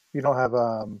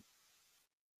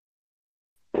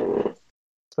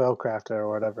spellcrafter or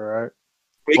whatever, right?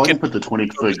 Well, I can put the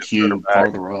 20-foot cube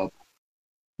farther up.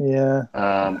 Yeah.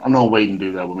 I'm going to wait and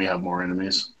do that when we have more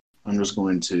enemies. I'm just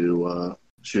going to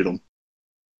shoot them.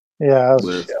 Yeah.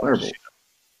 With Firebolt.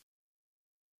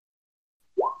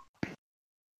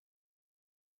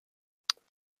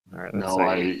 All right, No,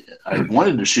 I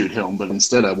wanted to shoot him, but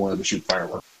instead I wanted to shoot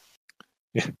Firework.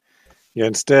 Yeah.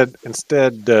 Instead,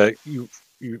 you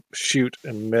shoot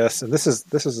and miss, and this is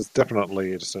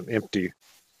definitely just an empty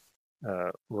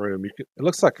room. It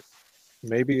looks like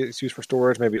maybe it's used for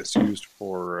storage, maybe it's used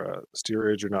for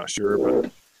steerage. You're not sure, but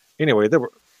anyway, there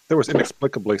was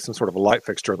inexplicably some sort of a light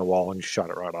fixture on the wall, and you shot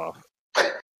it right off.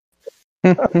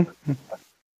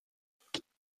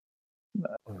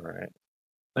 All right.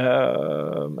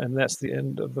 And that's the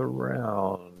end of the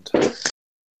round.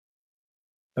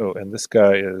 Oh, and this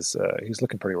guy is, he's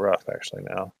looking pretty rough actually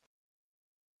now.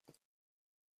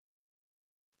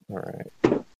 All right.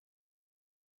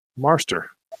 Marster.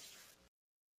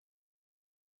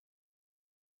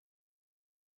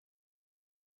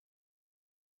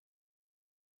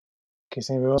 In case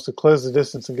anybody wants to close the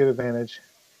distance and get advantage.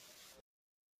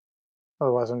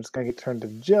 Otherwise, I'm just going to get turned to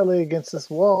jelly against this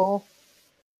wall.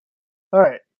 All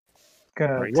right.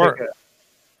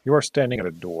 You are standing at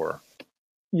a door.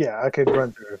 Yeah, I could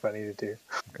run through it if I needed to.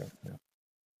 Okay. Yeah.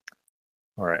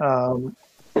 All right.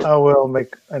 I will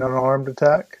make an unarmed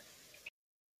attack.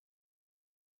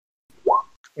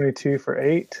 22 for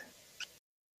 8.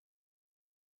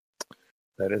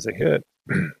 That is a hit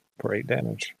for 8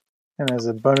 damage. And as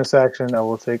a bonus action, I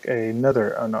will take another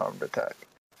unarmed attack.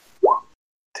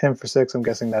 10 for 6. I'm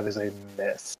guessing that is a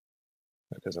miss.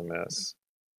 That is a miss.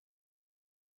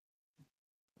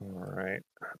 All right.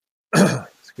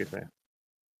 Excuse me.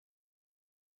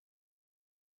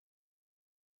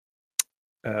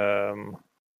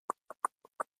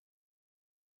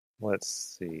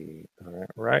 Let's see. All right.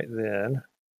 Right then,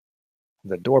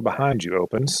 the door behind you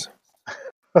opens.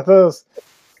 I thought it was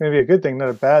going to be a good thing, not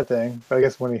a bad thing. But I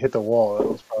guess when he hit the wall, it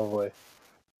was probably...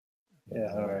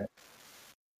 Yeah, all right.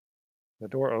 The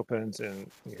door opens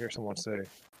and you hear someone say,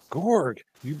 "Gorg,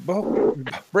 you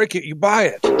break it, you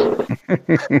buy it."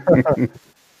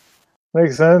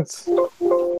 Makes sense.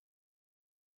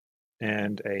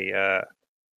 And a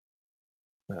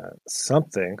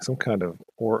something, some kind of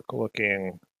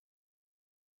orc-looking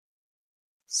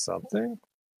something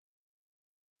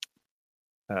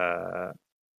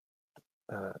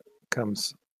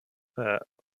comes.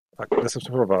 This is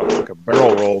sort of like a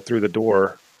barrel roll through the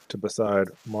door to beside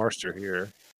Marster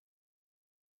here,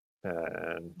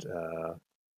 and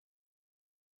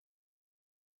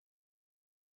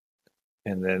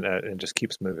then it just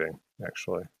keeps moving.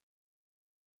 Actually.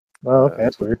 Oh, okay,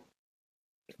 that's weird.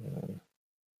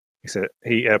 He said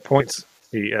he points.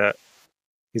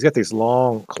 He's got these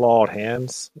long clawed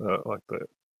hands,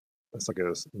 it's like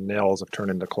his nails have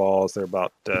turned into claws. They're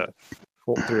about 3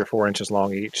 or 4 inches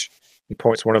long each. He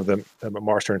points one of them at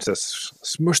Marster and says,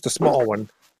 "Smush the small one.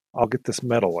 I'll get this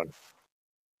metal one."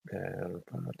 And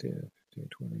 5, 10, 15,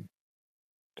 20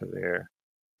 to there.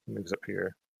 He moves up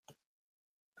here.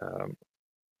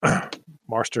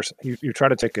 Marster, you try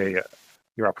to take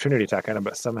your opportunity attack on him,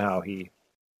 but somehow he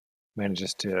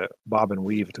manages to bob and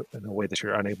weave in a way that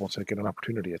you're unable to get an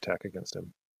opportunity attack against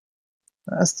him.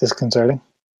 That's disconcerting.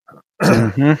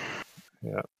 Yeah,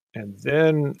 and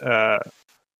then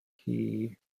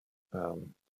he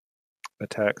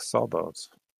attacks Sawbones,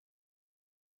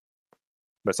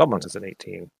 but Sawbones is an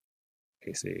 18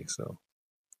 AC, so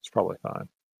it's probably fine.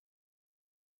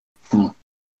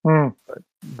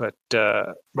 But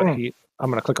I'm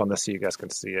going to click on this so you guys can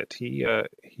see it.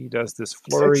 He does this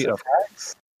flurry of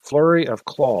Flurry of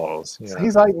claws. So Yeah.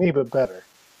 he's like me, but better.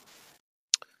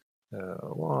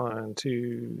 1,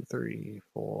 2, 3,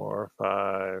 4,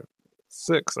 5,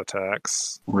 6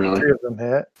 attacks. Really? 3 of them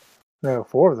hit. No,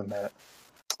 4 of them hit.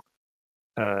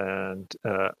 And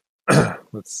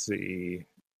let's see.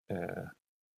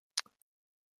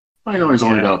 I know he's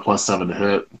only Yeah. got a +7 to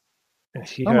hit.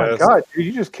 He Oh my has, god, dude,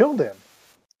 you just killed him.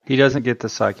 He doesn't get the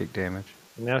psychic damage.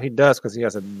 Now he does because he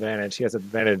has advantage. He has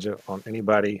advantage on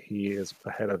anybody he is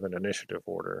ahead of an initiative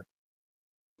order.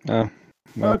 Oh,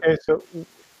 well, Okay, so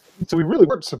we really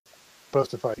weren't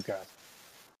supposed to fight you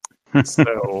guys.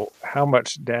 So how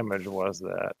much damage was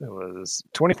that? It was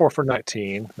 24 for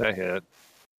 19. That hit.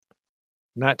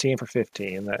 19 for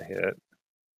 15. That hit.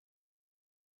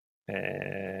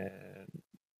 And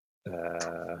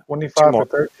 25 more.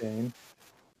 for 13.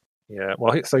 yeah,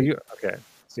 well, okay. So,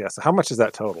 yeah, so how much is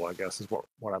that total, I guess, is what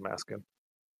I'm asking.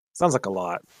 Sounds like a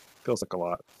lot. Feels like a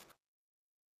lot.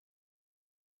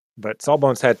 But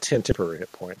Sawbones had 10 temporary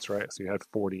hit points, right? So you had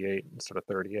 48 instead of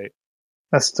 38.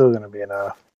 That's still going to be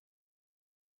enough.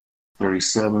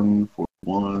 37,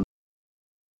 41,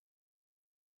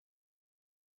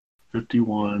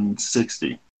 51,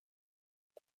 60.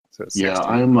 So it's Yeah,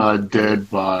 60, I'm dead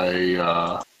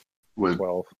by with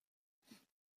 12.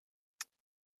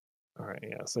 All right,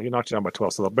 yeah. So he knocked you down by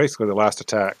 12. So basically the last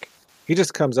attack, he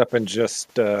just comes up and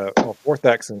just,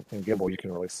 Vortex and Gimbal, you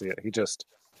can really see it. He just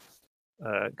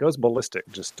goes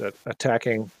ballistic, just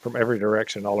attacking from every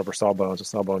direction all over Sawbones, and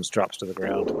Sawbones drops to the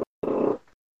ground.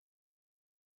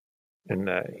 And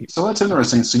So that's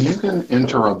interesting. So you can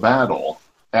enter a battle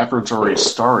after it's already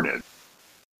started,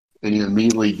 and you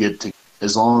immediately get to,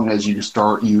 as long as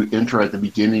you enter at the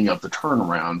beginning of the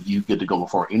turnaround, you get to go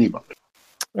before anybody.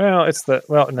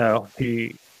 no,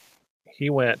 he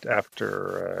went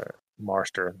after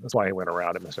Marster. That's why he went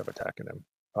around him instead of attacking him.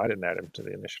 I didn't add him to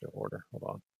the initiative order. Hold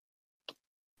on.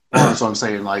 Well, that's what I'm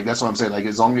saying. Like as long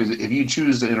as if you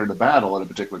choose to enter the battle at a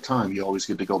particular time, you always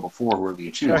get to go before whoever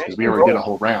you choose Yeah, because he we already did a rolled.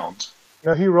 whole round.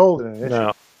 No, he rolled an initiative.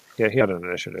 No, yeah, he had an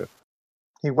initiative.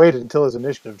 He waited until his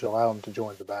initiative to allow him to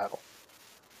join the battle.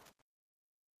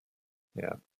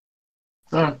 Yeah.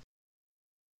 All right.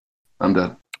 I'm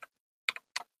done.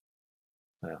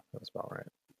 Yeah, that's about right.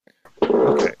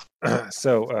 Okay,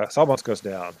 so Sawbones goes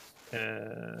down,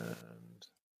 and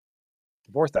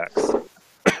Vortex.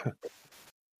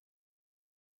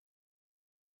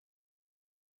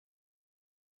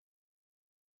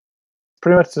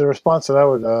 Pretty much the response that I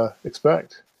would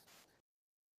expect.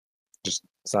 Just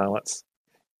silence.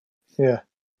 Yeah,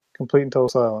 complete and total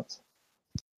silence.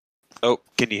 Oh,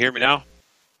 can you hear me now?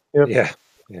 Yep. Yeah.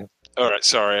 All right,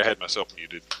 sorry, I had myself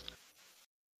muted.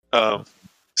 Well,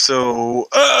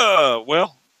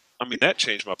 I mean that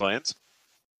changed my plans.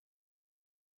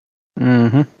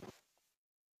 mm-hmm.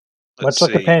 Let's Much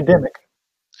like the see. pandemic.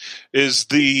 Is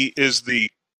the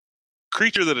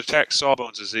creature that attacked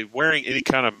Sawbones, is he wearing any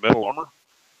kind of metal armor?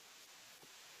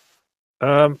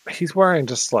 He's wearing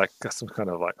just like some kind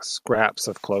of like scraps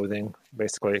of clothing.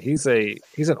 Basically, he's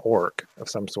an orc of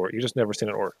some sort. You just never seen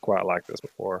an orc quite like this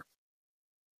before.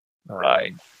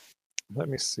 Right. Let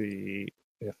me see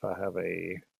if I have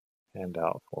a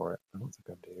handout for it. I don't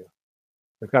think I do.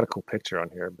 We've got a cool picture on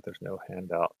here, but there's no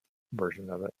handout version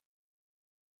of it.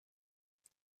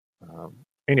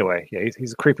 Anyway, yeah,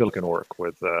 he's a creepy looking orc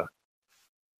with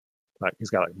like he's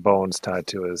got like bones tied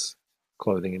to his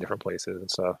clothing in different places and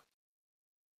stuff.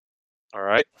 All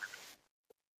right.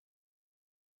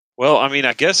 Well, I mean,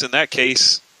 I guess in that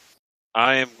case,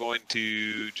 I am going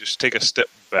to just take a step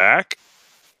back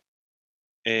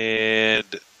and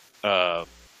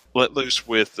let loose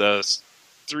with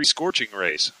 3 scorching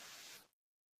rays.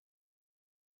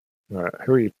 All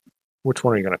right, which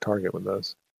one are you going to target with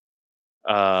those?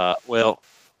 Well,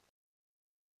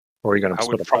 Or are you going to I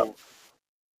split would them up?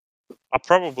 I'll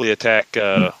probably attack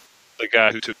the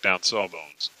guy who took down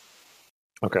Sawbones,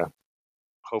 Okay.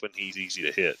 hoping he's easy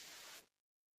to hit.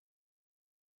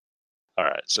 All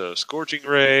right, so scorching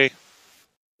ray,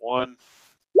 1,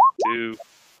 2, 3.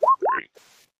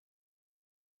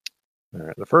 All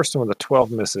right. The first one with the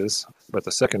 12 misses, but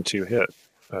the second 2 hit.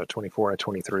 24 and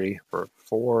 23 for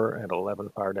 4 and 11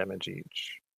 fire damage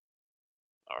each.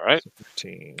 All right. So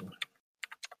 15.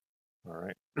 All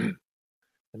right. And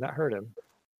that hurt him.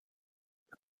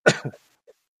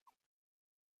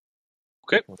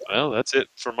 Okay. Well, that's it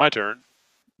for my turn.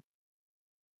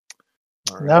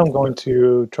 All right. Now I'm going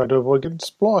to try to avoid getting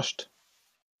splashed.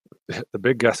 The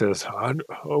big guy says,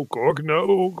 "Oh, Gorg,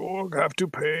 no, Gorg, have to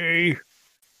pay."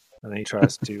 And then he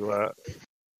tries to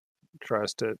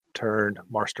turn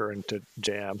Marster into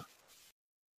jam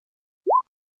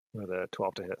with a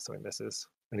 12 to hit, so he misses.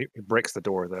 And he breaks the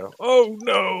door, though. Oh,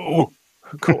 no!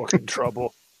 Gorg in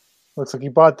trouble. Looks like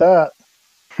you bought that.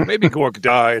 Maybe Gorg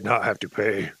die and not have to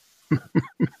pay.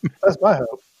 That's my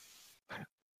hope.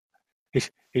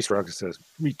 He shrugs and says,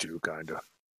 me too, kind of.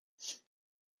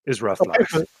 It's rough I'll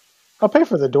life. pay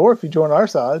for the door if you join our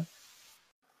side.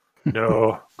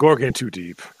 No, Gorg in too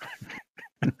deep.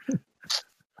 All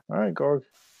right, Gorg.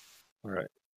 All right.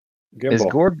 Is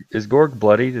Gorg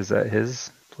bloodied? Is that his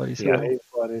bloody Yeah. side? He's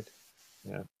blooded.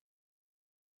 Yeah.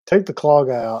 Take the claw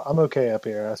guy out. I'm okay up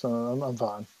here. I'm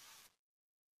fine.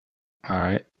 All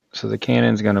right. So the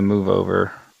cannon's going to move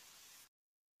over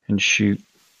and shoot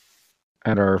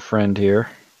at our friend here.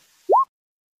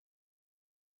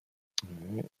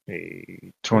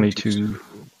 A 22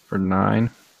 for 9.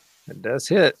 It does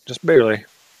hit, just barely.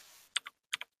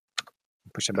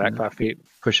 Push him back 5 feet.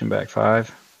 Push him back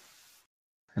 5.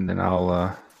 And then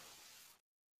I'll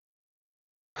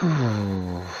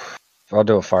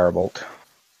do a firebolt.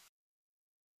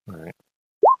 All right.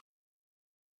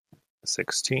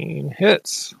 16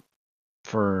 hits.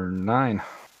 For 9.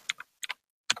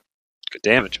 Good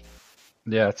damage.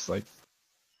 Yeah, it's like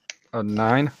a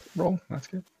 9 roll. That's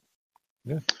good.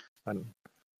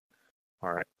 All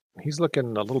right. He's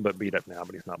looking a little bit beat up now,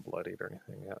 but he's not bloodied or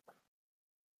anything yet.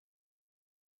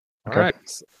 All Okay. right.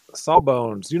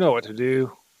 Sawbones, you know what to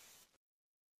do.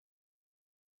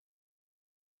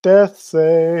 Death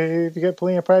save. You get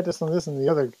plenty of practice on this in the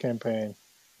other campaign.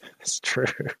 It's true.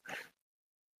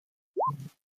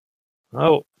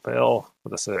 Oh, fail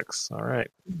with a 6. All right.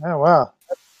 Oh, wow.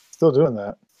 Still doing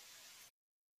that.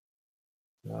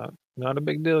 Not a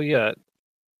big deal yet.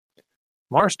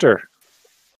 Marster.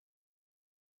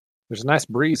 There's a nice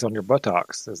breeze on your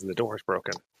buttocks as the door's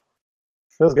broken.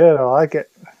 Feels good. I like it.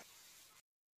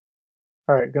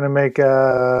 All right, gonna make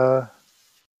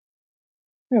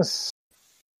yes.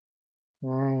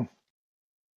 I'm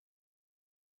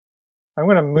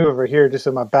gonna move over here just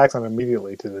so my back's not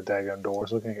immediately to the daggone door,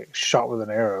 so I can get shot with an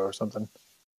arrow or something.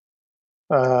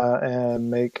 And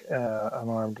make an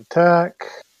armed attack.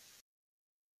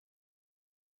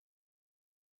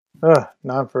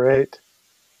 9 for 8.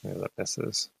 Yeah, that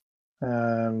misses.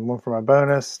 And 1 for my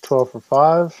bonus. 12 for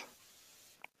 5.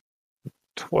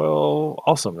 12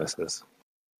 also misses.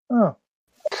 Oh,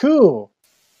 cool.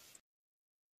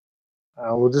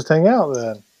 We'll just hang out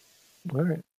then. All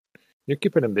right. You're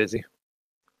keeping him busy.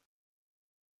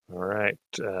 All right.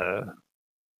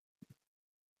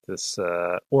 This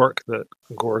orc that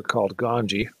Gorg called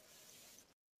Ganji,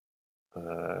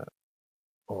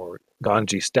 or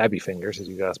Ganji Stabby Fingers, as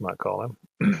you guys might call him,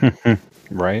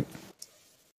 Right.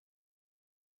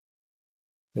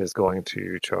 is going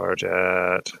to charge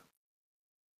at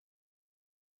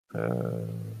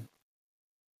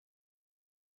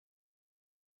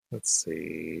let's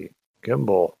see,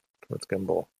 Gimbal. What's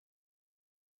Gimbal?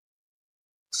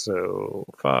 So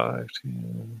 5,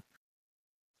 10.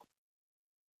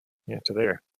 Yeah, to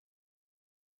there.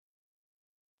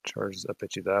 Charges up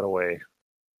at you that way.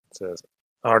 It says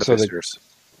Artificers.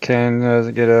 Can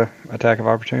it get a attack of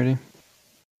opportunity?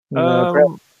 No,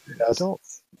 I don't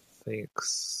think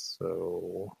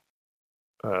so.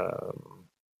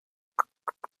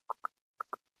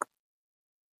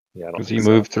 Yeah, I don't Because think he so.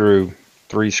 moved through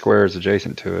 3 squares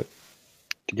adjacent to it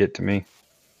to get to me.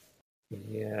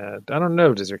 Yeah, I don't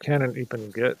know. Does your cannon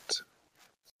even get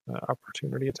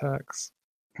opportunity attacks?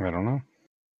 I don't know.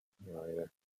 No, either.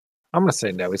 I'm going to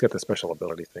say no. He's got the special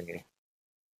ability thingy.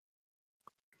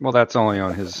 Well, that's only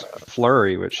on his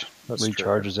flurry, which That's true.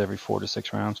 recharges every 4 to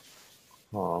 6 rounds.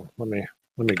 Oh, let me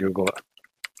Google it.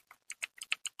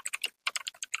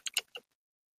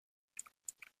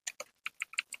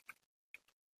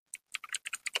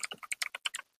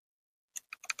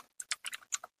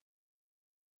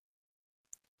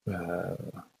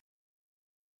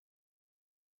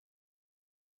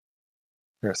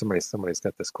 Here, somebody's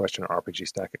got this question on RPG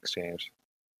Stack Exchange.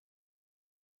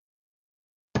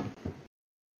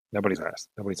 Nobody's asked.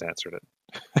 Nobody's answered it.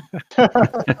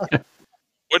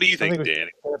 What do you think, we Danny?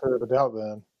 benefit of the doubt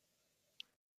then.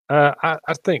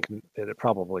 I think it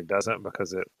probably doesn't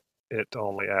because it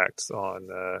only acts on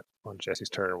Jesse's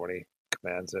turn when he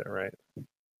commands it, right?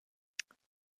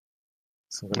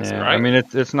 So I'm gonna say Yeah, right. I mean,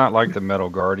 it's not like the Metal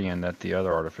Guardian that the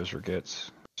other Artificer gets.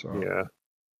 So yeah.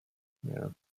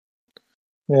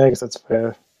 Yeah, I guess that's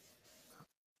fair.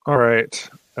 All right.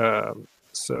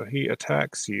 So he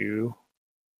attacks you,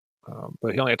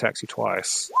 but he only attacks you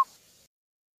twice.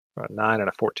 9 and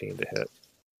a 14 to hit.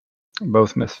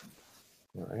 both miss.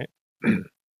 All right.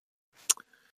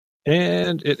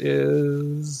 And it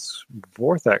is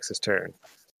Vorthax's turn.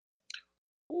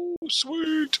 Oh,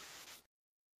 sweet.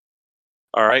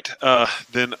 All right.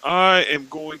 Then I am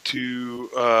going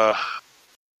to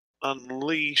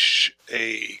unleash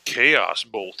a chaos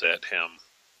bolt at him.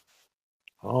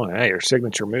 Oh, yeah, your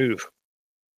signature move.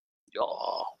 Yeah.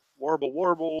 Warble,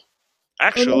 warble.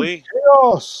 Actually,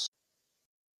 Chaos.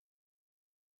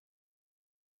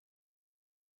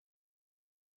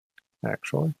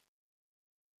 Actually.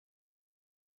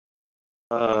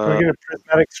 Can we get a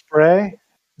prismatic spray?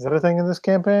 Is that a thing in this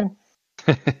campaign?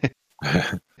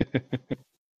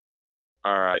 all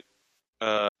right.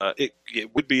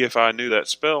 It would be if I knew that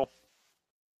spell.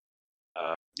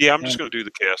 Yeah, I'm just going to do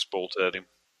the chaos bolt at him.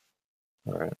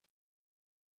 All right.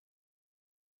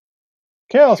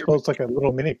 Chaos bolt's like a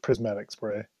little mini prismatic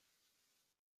spray. A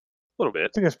little bit. I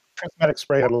think a prismatic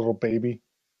spray had a little baby.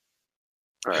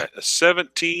 All right, a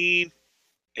 17,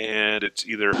 and it's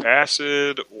either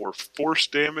acid or force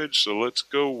damage. So let's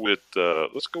go with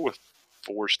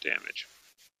force damage.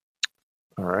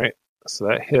 All right. So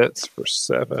that hits for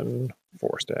 7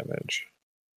 force damage.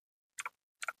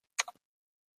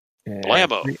 And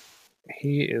Blammo.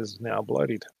 he is now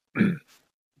bloodied.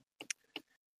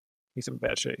 He's in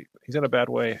bad shape. He's in a bad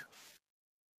way.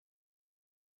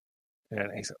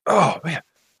 And he said, "Oh man,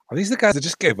 are these the guys that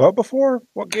just gave up before?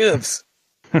 What gives?"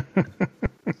 We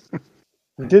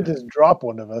did just drop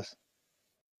one of us.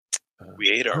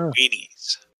 We ate our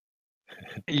weenies.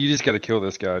 You just got to kill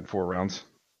this guy in 4 rounds.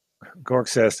 Gork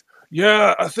says,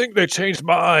 "Yeah, I think they changed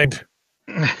mind."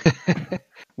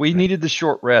 We needed the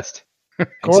short rest.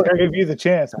 Gork, I gave you the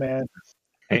chance, man.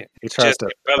 He tries to.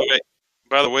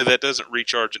 By the way, that doesn't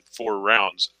recharge in 4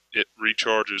 rounds. It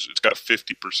recharges. It's got a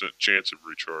 50% chance of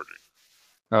recharging.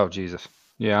 Oh, Jesus.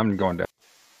 Yeah, I'm going down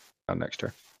next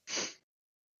turn.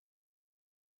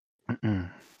 I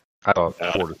thought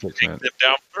 4 to 6 Take minutes. them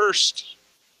down first.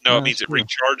 No, Oh, it means it cool.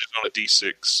 recharges on a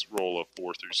D6 roll of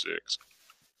 4 through 6.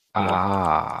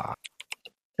 Ah,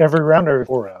 Every round or every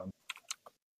 4 rounds?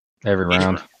 every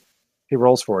round. He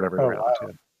rolls for it every Oh, round. wow.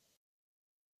 Too.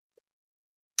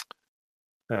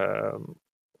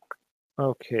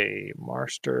 Okay,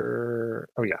 Marster.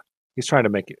 Oh yeah, he's trying to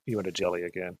make you into jelly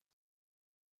again.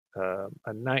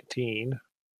 A 19.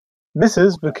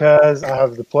 Misses because I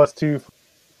have the +2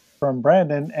 from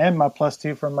Brandon and my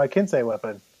 +2 from my Kensei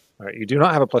weapon. All right, you do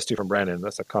not have a +2 from Brandon.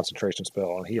 That's a concentration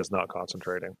spell, and he is not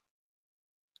concentrating.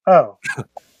 Oh,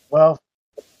 well,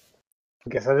 I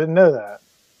guess I didn't know that.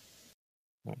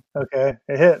 Okay,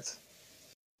 it hits.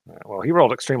 All right, well, he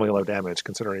rolled extremely low damage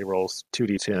considering he rolls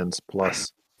 2d10s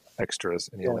plus extras,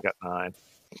 and he only got 9.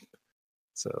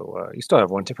 So you still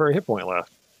have 1 temporary hit point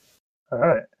left. All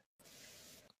right.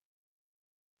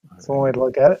 That's one way to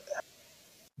look at it.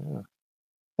 Yeah.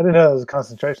 I didn't know it was a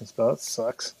concentration spell. It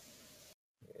sucks.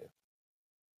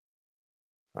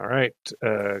 All right,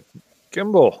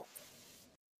 Gimbal.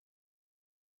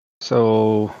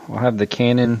 So I'll have the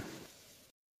cannon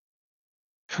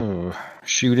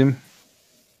shoot him,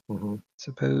 Mm-hmm.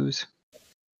 suppose.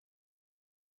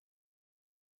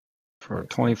 For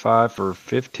 25 for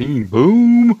 15.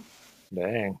 Boom!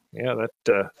 Dang, yeah,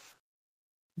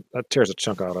 that tears a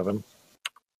chunk out of him,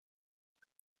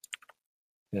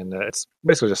 and it's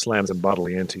basically just slams him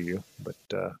bodily into you, but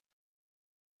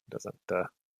doesn't.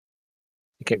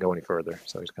 He can't go any further,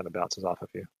 so he just kind of bounces off of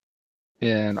you.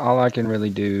 Yeah, and all I can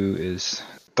really do is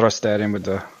thrust at him with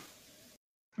the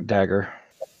dagger,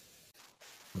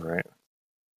 All right.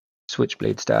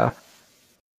 switchblade style.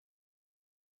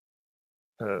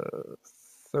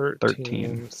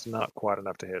 13 is not quite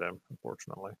enough to hit him,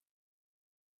 unfortunately.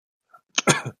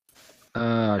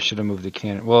 I should have moved the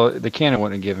cannon. Well, the cannon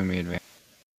wouldn't have given me advantage,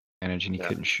 and he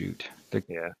couldn't shoot. The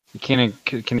cannon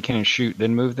can the cannon shoot,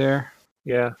 then move there?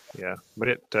 Yeah, but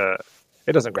it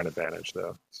doesn't grant advantage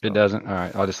though. So, It doesn't. All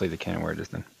right, I'll just leave the cannon where it is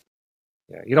then.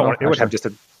 Yeah, you don't. Oh, It would have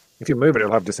actually- just if you move it,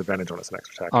 it'll have disadvantage on its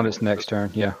next attack. On its next turn,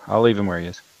 yeah, I'll leave him where he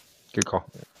is. Good call.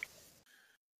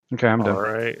 Okay, I'm done. All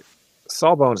right,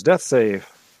 Sawbones, death save.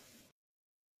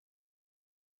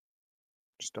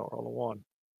 Just don't roll a 1.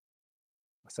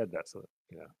 I said that so that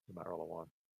you might roll a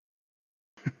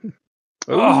 1.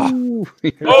 Oh,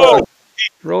 Oh!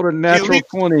 rolled a natural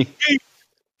 20.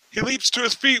 He leaps to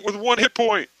his feet with 1 hit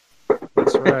point.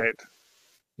 That's right.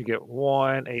 You get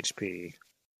 1 HP.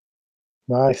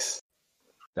 Nice.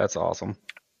 That's awesome.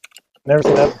 Never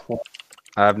seen that before.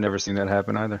 I've never seen that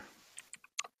happen either.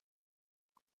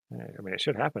 I mean, it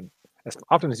should happen. As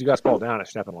often as you guys fall down, it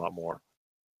should happen a lot more.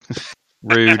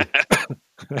 Rude.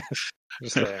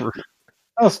 Just saying. That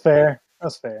was fair.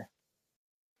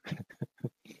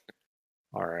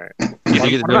 All right. You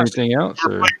think it's doing anything else?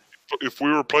 Or? If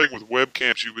we were playing with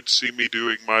webcams, you would see me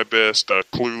doing my best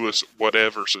clueless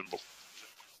whatever symbol.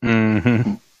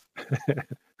 Mm-hmm.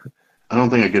 I don't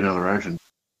think I get another action.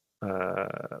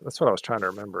 That's what I was trying to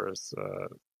remember. Is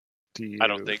I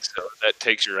don't think so. That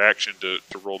takes your action to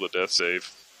roll the death save.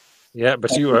 Yeah,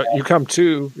 but you come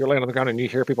to, you're laying on the ground and you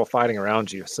hear people fighting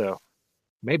around you. So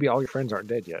maybe all your friends aren't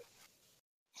dead yet.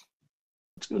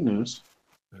 That's good news.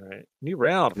 All right, new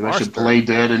round. Maybe I should play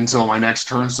dead until my next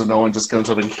turn, so no one just comes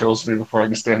up and kills me before I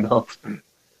can stand up.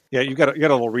 Yeah, you got a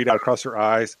little readout across your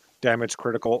eyes. Damage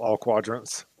critical, all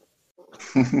quadrants.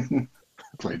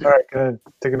 Play dead. All right, gonna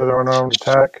take another unarmed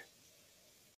attack.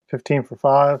 15 for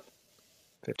 5.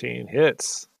 15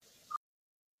 hits.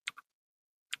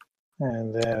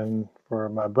 And then for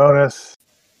my bonus,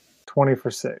 20 for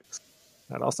 6.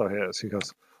 That also hits. He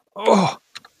goes, "Oh,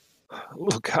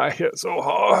 little guy hit so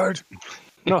hard."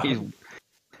 No,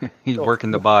 He's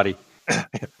working the body.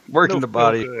 Working the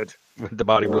body good. with the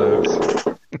body blows.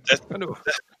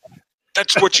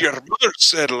 That's what your mother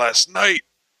said last night.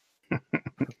 I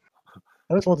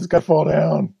just want this guy to fall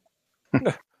down.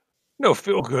 No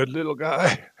feel good, little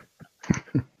guy.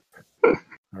 All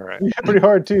right. You hit pretty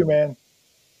hard too, man.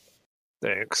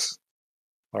 Thanks.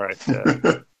 All right.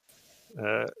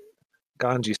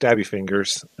 Ganji Stabby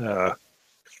Fingers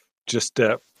just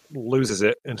loses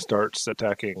it and starts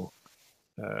attacking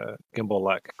Gimbal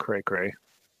like cray cray.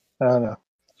 I don't know.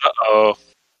 Uh-oh.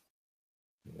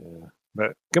 Yeah.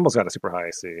 But Gimbal's got a super high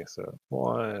AC, so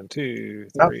 1, 2,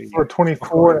 Not 3. for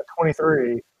 24 and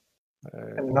 23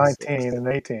 and 5, 19 6. and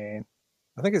 18.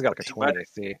 I think he's got like a 20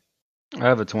 AC. I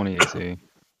have a 20 AC.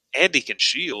 Andy can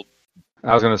shield.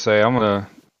 I was gonna say I'm gonna.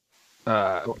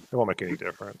 It won't make any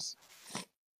difference.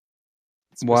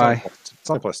 Why? It's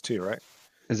only +2, right?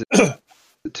 Is it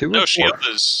 2 or No, 4? shield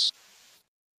is.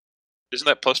 Isn't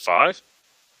that +5?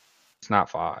 It's not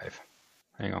 5.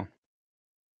 Hang on.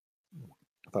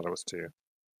 I thought it was 2.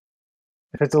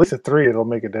 If it's at least a 3, it'll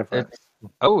make a difference.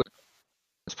 Oh,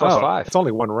 it's +5. It's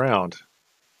only one round.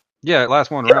 Yeah, it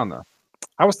lasts one round though.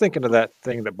 I was thinking of that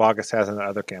thing that Bogus has in the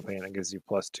other campaign that gives you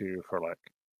 +2 for like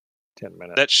 10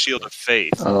 minutes. That's Shield of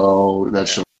Faith. Oh,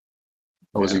 that's. I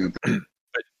wasn't even.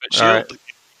 But Shield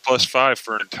 +5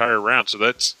 for an entire round. So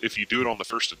that's if you do it on the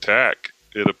first attack,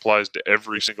 it applies to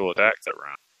every single attack that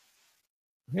round.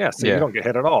 Yeah, so you don't get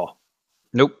hit at all.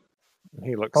 Nope.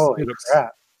 He looks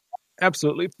Crap.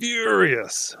 absolutely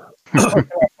furious. I buy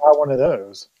one of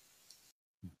those.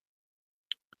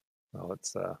 Well,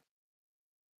 it's yeah.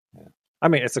 I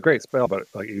mean, it's a great spell, but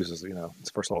it uses it's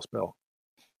a first level spell.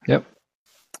 Yep.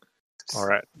 All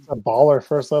right. It's a baller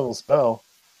first level spell.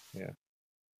 Yeah.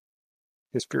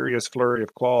 His furious flurry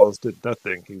of claws did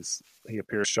nothing. He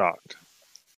appears shocked.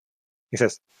 He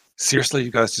says, "Seriously,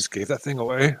 you guys just gave that thing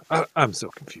away? I'm so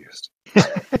confused."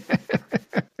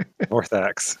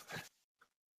 Vorthax.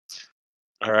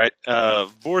 All right.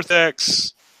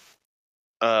 Vorthax.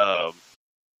 Let's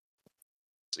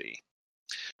see.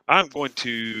 I'm going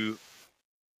to.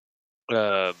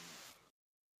 I'm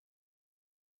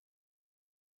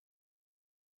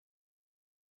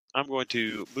going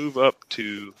to move up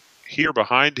to here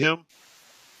behind him.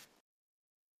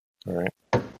 All right.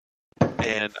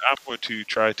 And I'm going to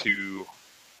try to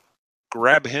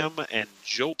grab him and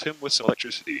jolt him with some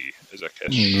electricity as I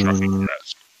cast Shocking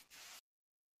Grasp.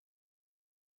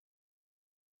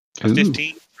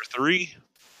 15 for 3.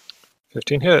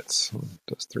 15 hits.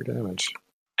 Does 3 damage.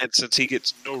 And since he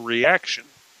gets no reaction...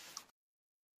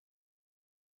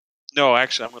 No,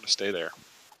 actually, I'm going to stay there.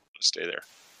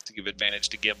 To give advantage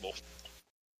to Gimbal.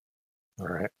 All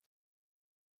right.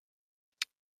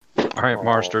 All right,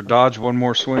 Marster, dodge one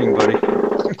more swing, buddy.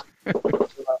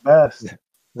 My best.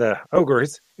 The ogre,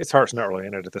 his heart's not really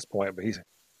in it at this point, but he's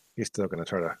still going to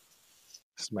try to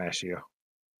smash you.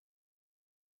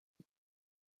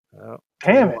 Oh,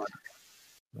 Damn it.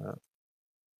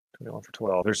 21 for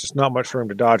 12. There's just not much room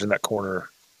to dodge in that corner.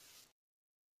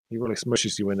 He really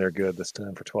smushes you in there good this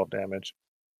time for 12 damage.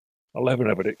 11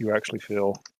 of it you actually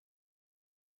feel.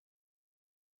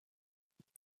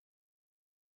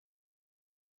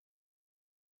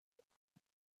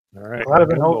 All right. I've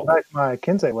been holding back my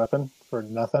Kensei weapon for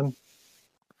nothing.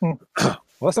 Well,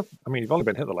 you've only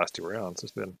been hit the last 2 rounds.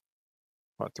 It's been,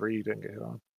 3 you didn't get hit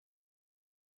on.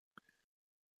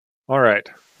 All right.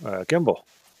 Gimbal.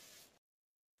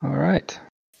 All right.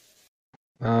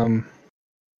 I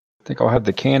think I'll have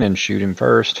the cannon shoot him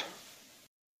first.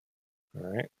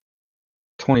 All right.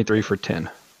 23 for 10.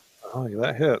 Oh, yeah,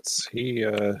 that hits. He's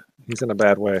in a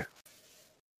bad way.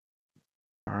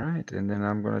 All right, and then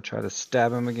I'm going to try to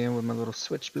stab him again with my little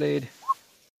switchblade.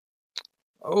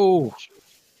 Oh,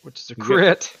 which is a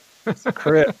crit. It's a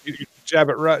crit. You jab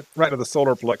it right to the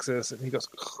solar plexus, and he goes,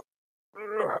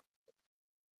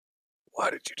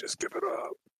 "Why did you just give it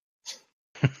up?"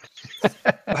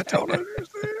 I don't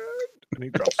understand. And he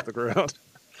drops to the ground.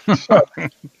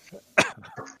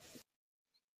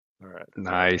 All right.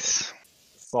 Nice.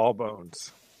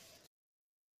 Sawbones.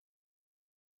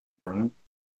 Right.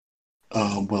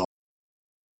 Well,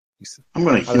 I'm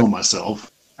going to heal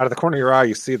myself. Out of the corner of your eye,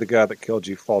 you see the guy that killed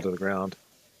you fall to the ground.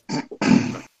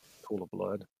 Pool of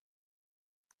blood.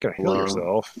 Gotta heal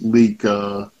yourself. Leak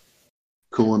coolant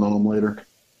on him later.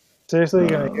 Seriously,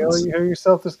 you're gonna heal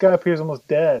yourself? This guy appears almost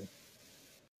dead.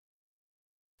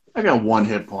 I got 1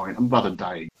 hit point. I'm about to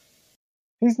die.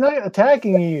 He's not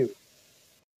attacking you.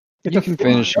 You can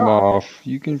finish him off.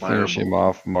 You can finish him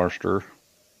off, Marster.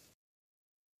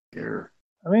 Here.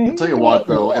 I mean, I'll tell you what,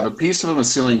 though. If a piece of him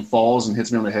is ceiling falls and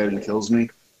hits me on the head and kills me.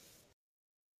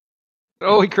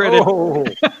 Oh, he critted.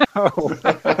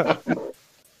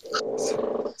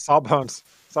 Sawbones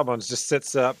just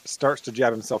sits up, starts to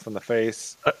jab himself in the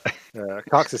face,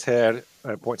 cocks his head,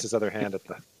 and points his other hand at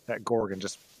that Gorg and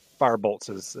just firebolts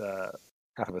his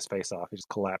half of his face off. He just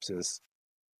collapses.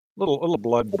 Little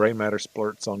blood, brain matter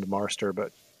splurts onto Marster,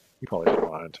 but he probably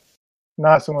don't mind.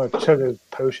 Not so much chug a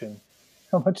potion.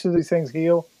 How much do these things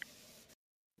heal?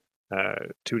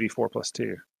 2d4 plus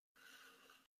 2.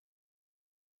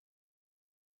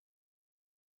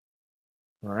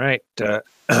 All right.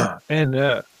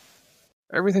 And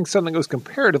everything suddenly goes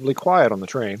comparatively quiet on the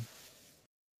train.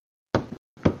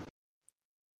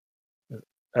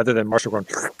 Other than Marshall going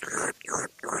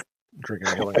drinking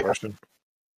a healing potion.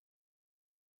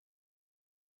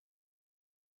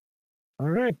 All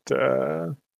right.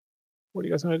 What do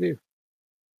you guys want to do?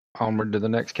 Onward to the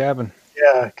next cabin.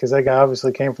 Yeah, because that guy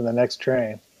obviously came from the next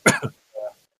train. I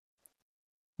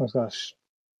was going to...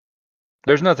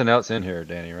 There's nothing else in here,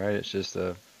 Danny, right? It's just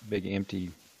a big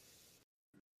empty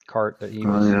cart that he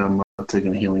was... I am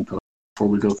taking a healing potion before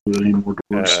we go through any more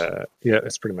doors. Yeah,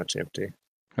 it's pretty much empty.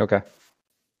 Okay.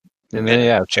 And then,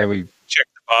 yeah, shall we... Check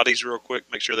the bodies real quick,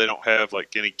 make sure they don't have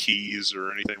like any keys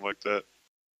or anything like that.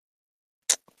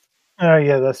 Oh,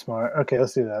 yeah, that's smart. Okay,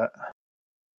 let's do that.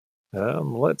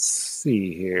 Let's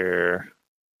see here.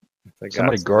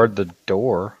 Somebody guard the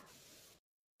door.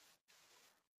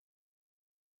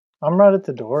 I'm right at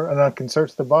the door, and I can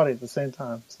search the body at the same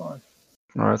time. It's fine.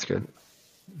 Oh, that's good.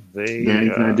 Danny,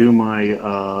 can I do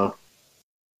my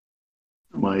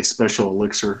my special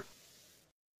elixir?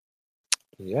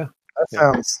 Yeah. That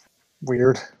sounds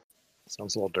weird.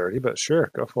 Sounds a little dirty, but sure,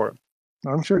 go for it.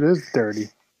 I'm sure it is dirty.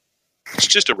 It's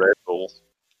just a Red Bull.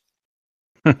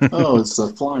 Oh, it's the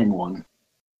flying one.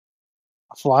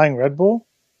 A flying Red Bull?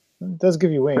 It does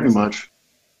give you wings. Pretty much.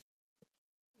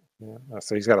 Yeah.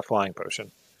 So he's got a flying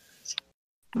potion.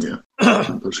 Yeah.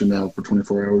 Potion now for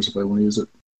 24 hours if I want to use it.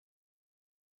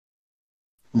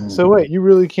 So wait, you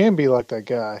really can be like that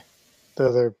guy. The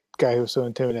other guy who was so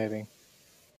intimidating.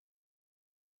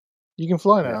 You can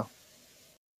fly now.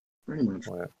 Pretty much.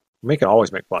 Well, he can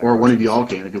always make flying Or potions. one of y'all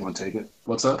can if you want to take it.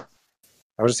 What's that?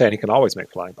 I was just saying he can always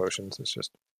make flying potions. It's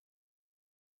just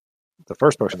the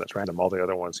first potion that's random. All the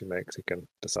other ones he makes, he can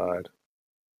decide.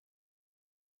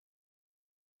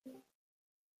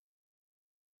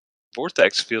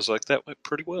 Vortex feels like that went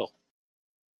pretty well.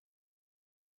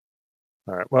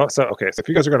 All right. Well, so if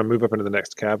you guys are going to move up into the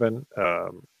next cabin,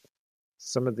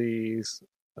 some of these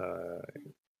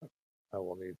I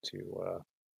will need to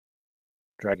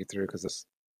drag you through because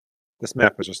this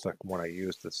map was just like when I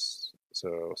used this.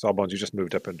 So Sawbones, you just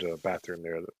moved up into a bathroom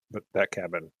there, but that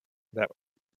cabin, that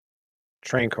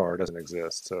train car doesn't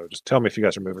exist. So just tell me if you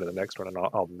guys are moving to the next one, and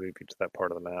I'll move you to that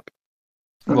part of the map.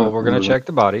 Well, we're going to check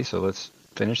the body, so let's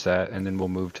finish that, and then we'll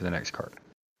move to the next cart.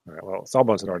 All right. Well,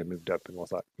 Sawbones had already moved up and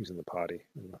was not using the potty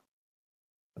in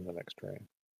the next train.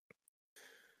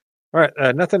 All right.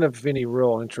 Nothing of any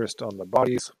real interest on the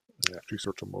bodies. After you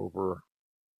search them over,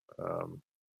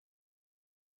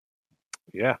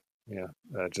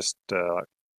 just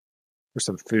there's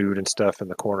some food and stuff in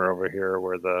the corner over here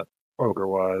where the ogre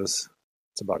was.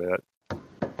 That's about it.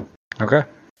 Okay.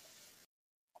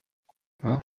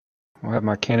 Well, I'll have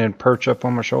my cannon perch up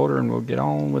on my shoulder, and we'll get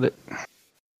on with it.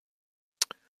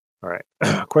 All right.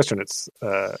 Question, it's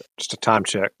just a time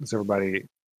check. Is everybody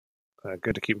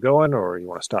good to keep going, or you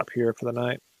want to stop here for the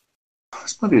night?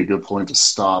 This might be a good point to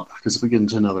stop, because if we get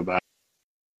into another battle,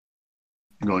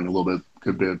 going a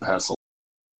good bit past the...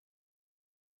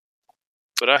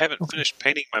 But I haven't finished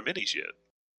painting my minis yet.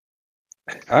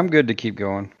 I'm good to keep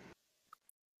going.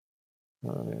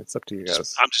 It's up to you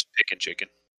guys. I'm just picking chicken.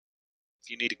 If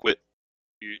you need to quit,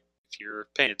 if you're a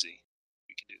pansy,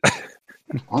 you can do that.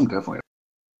 I'm definitely...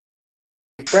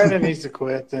 If Brandon needs to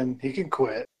quit, then he can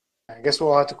quit. I guess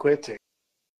we'll have to quit too.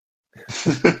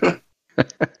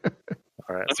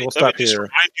 All right, Let me just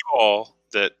remind you all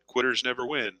that quitters never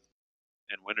win,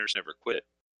 and winners never quit.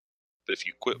 But if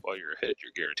you quit while you're ahead,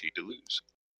 you're guaranteed to lose.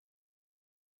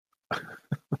 I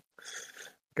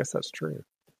guess that's true.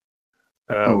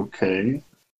 Okay.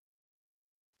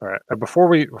 All right. Before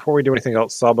we do anything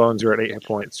else, Sawbones, you're at 8 hit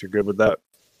points. You're good with that?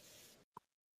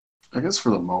 I guess for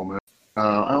the moment,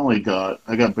 I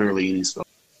got barely any spells,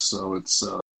 so it's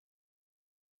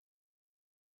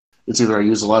either I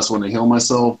use the last one to heal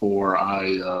myself, or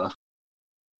I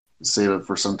save it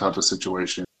for some type of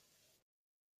situation.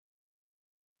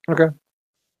 Okay. All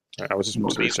right, I was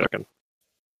just checking.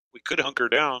 We could hunker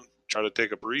down, try to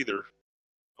take a breather.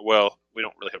 Well, we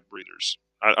don't really have breathers.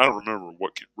 I don't remember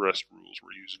what rest rules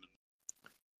we're using.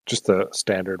 Just the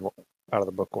standard out of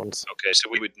the book ones. Okay, so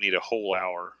we would need a whole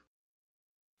hour.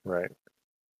 Right.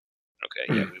 Okay,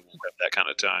 yeah, we won't have that kind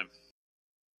of time.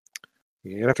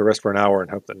 You'd have to rest for an hour and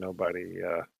hope that nobody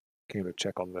came to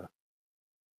check on the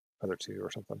other two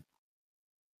or something.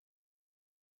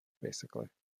 Basically.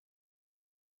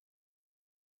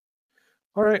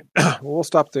 All right. Well, we'll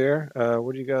stop there.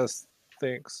 What do you guys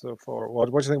think so far?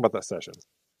 What do you think about that session?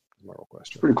 My real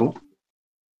question. Pretty cool.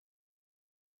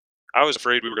 I was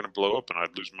afraid we were going to blow up and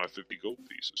I'd lose my 50 gold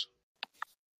pieces.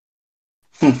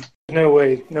 No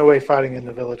way fighting in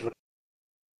the village would.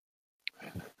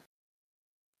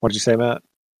 What did you say, Matt?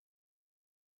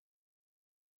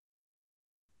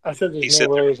 I said there's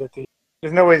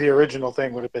no way the original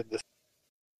thing would have been this.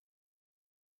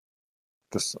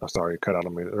 Sorry, cut out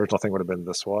on me. The original thing would have been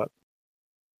this what?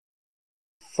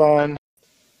 Fun.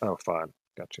 Oh, fine.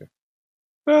 Got you.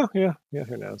 Well, yeah.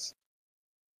 Who knows?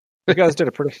 You guys did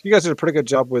a pretty good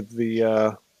job with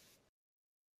the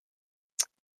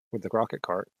rocket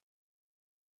cart.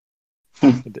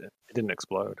 It didn't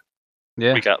explode.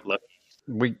 Yeah, we got lucky.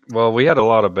 We had a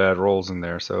lot of bad rolls in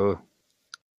there, so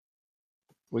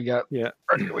we got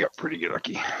pretty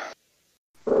lucky.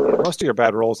 Most of your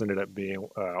bad rolls ended up being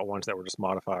ones that were just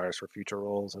modifiers for future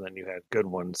rolls, and then you had good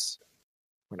ones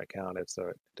when it counted, so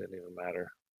it didn't even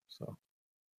matter. So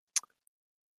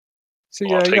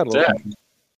yeah, you got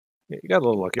a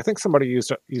little lucky. I think somebody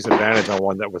used advantage on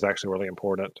one that was actually really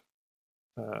important.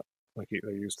 Like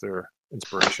they used their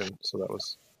inspiration, so that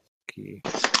was key.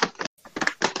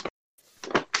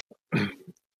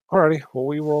 Alrighty, well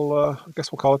we will. I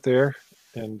guess we'll call it there,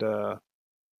 and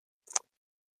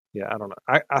yeah, I don't know.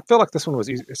 I feel like this one was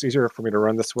it's easier for me to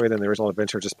run this way than the original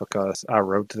adventure, just because I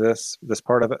wrote this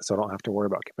part of it, so I don't have to worry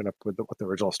about keeping up with what the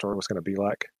original story was going to be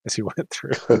like as he went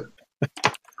through.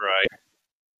 Right.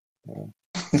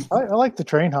 I like the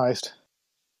train heist.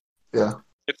 Yeah.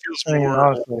 It feels more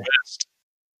honestly. West.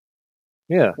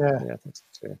 Yeah, I think so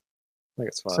too. I think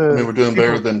it's fun. So, I mean, we're doing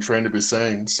better than Train to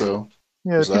Busan, so.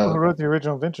 Yeah, the people who wrote the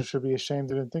original adventure should be ashamed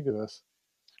they didn't think of this.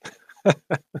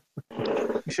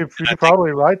 You should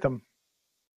probably write them.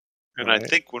 And right. I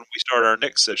think when we start our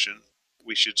next session,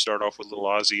 we should start off with little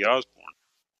Ozzy Osbourne.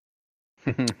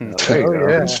 There you go.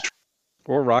 Yeah.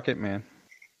 Or Rocket Man.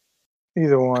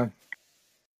 Either one.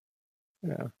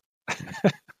 Yeah.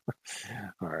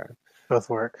 All right. Both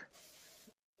work.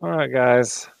 All right,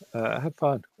 guys. Have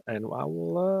fun, and I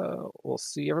will. We'll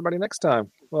see everybody next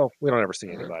time. Well, we don't ever see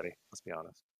anybody. Let's be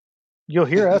honest. You'll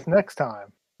hear us next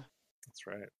time. That's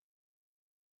right.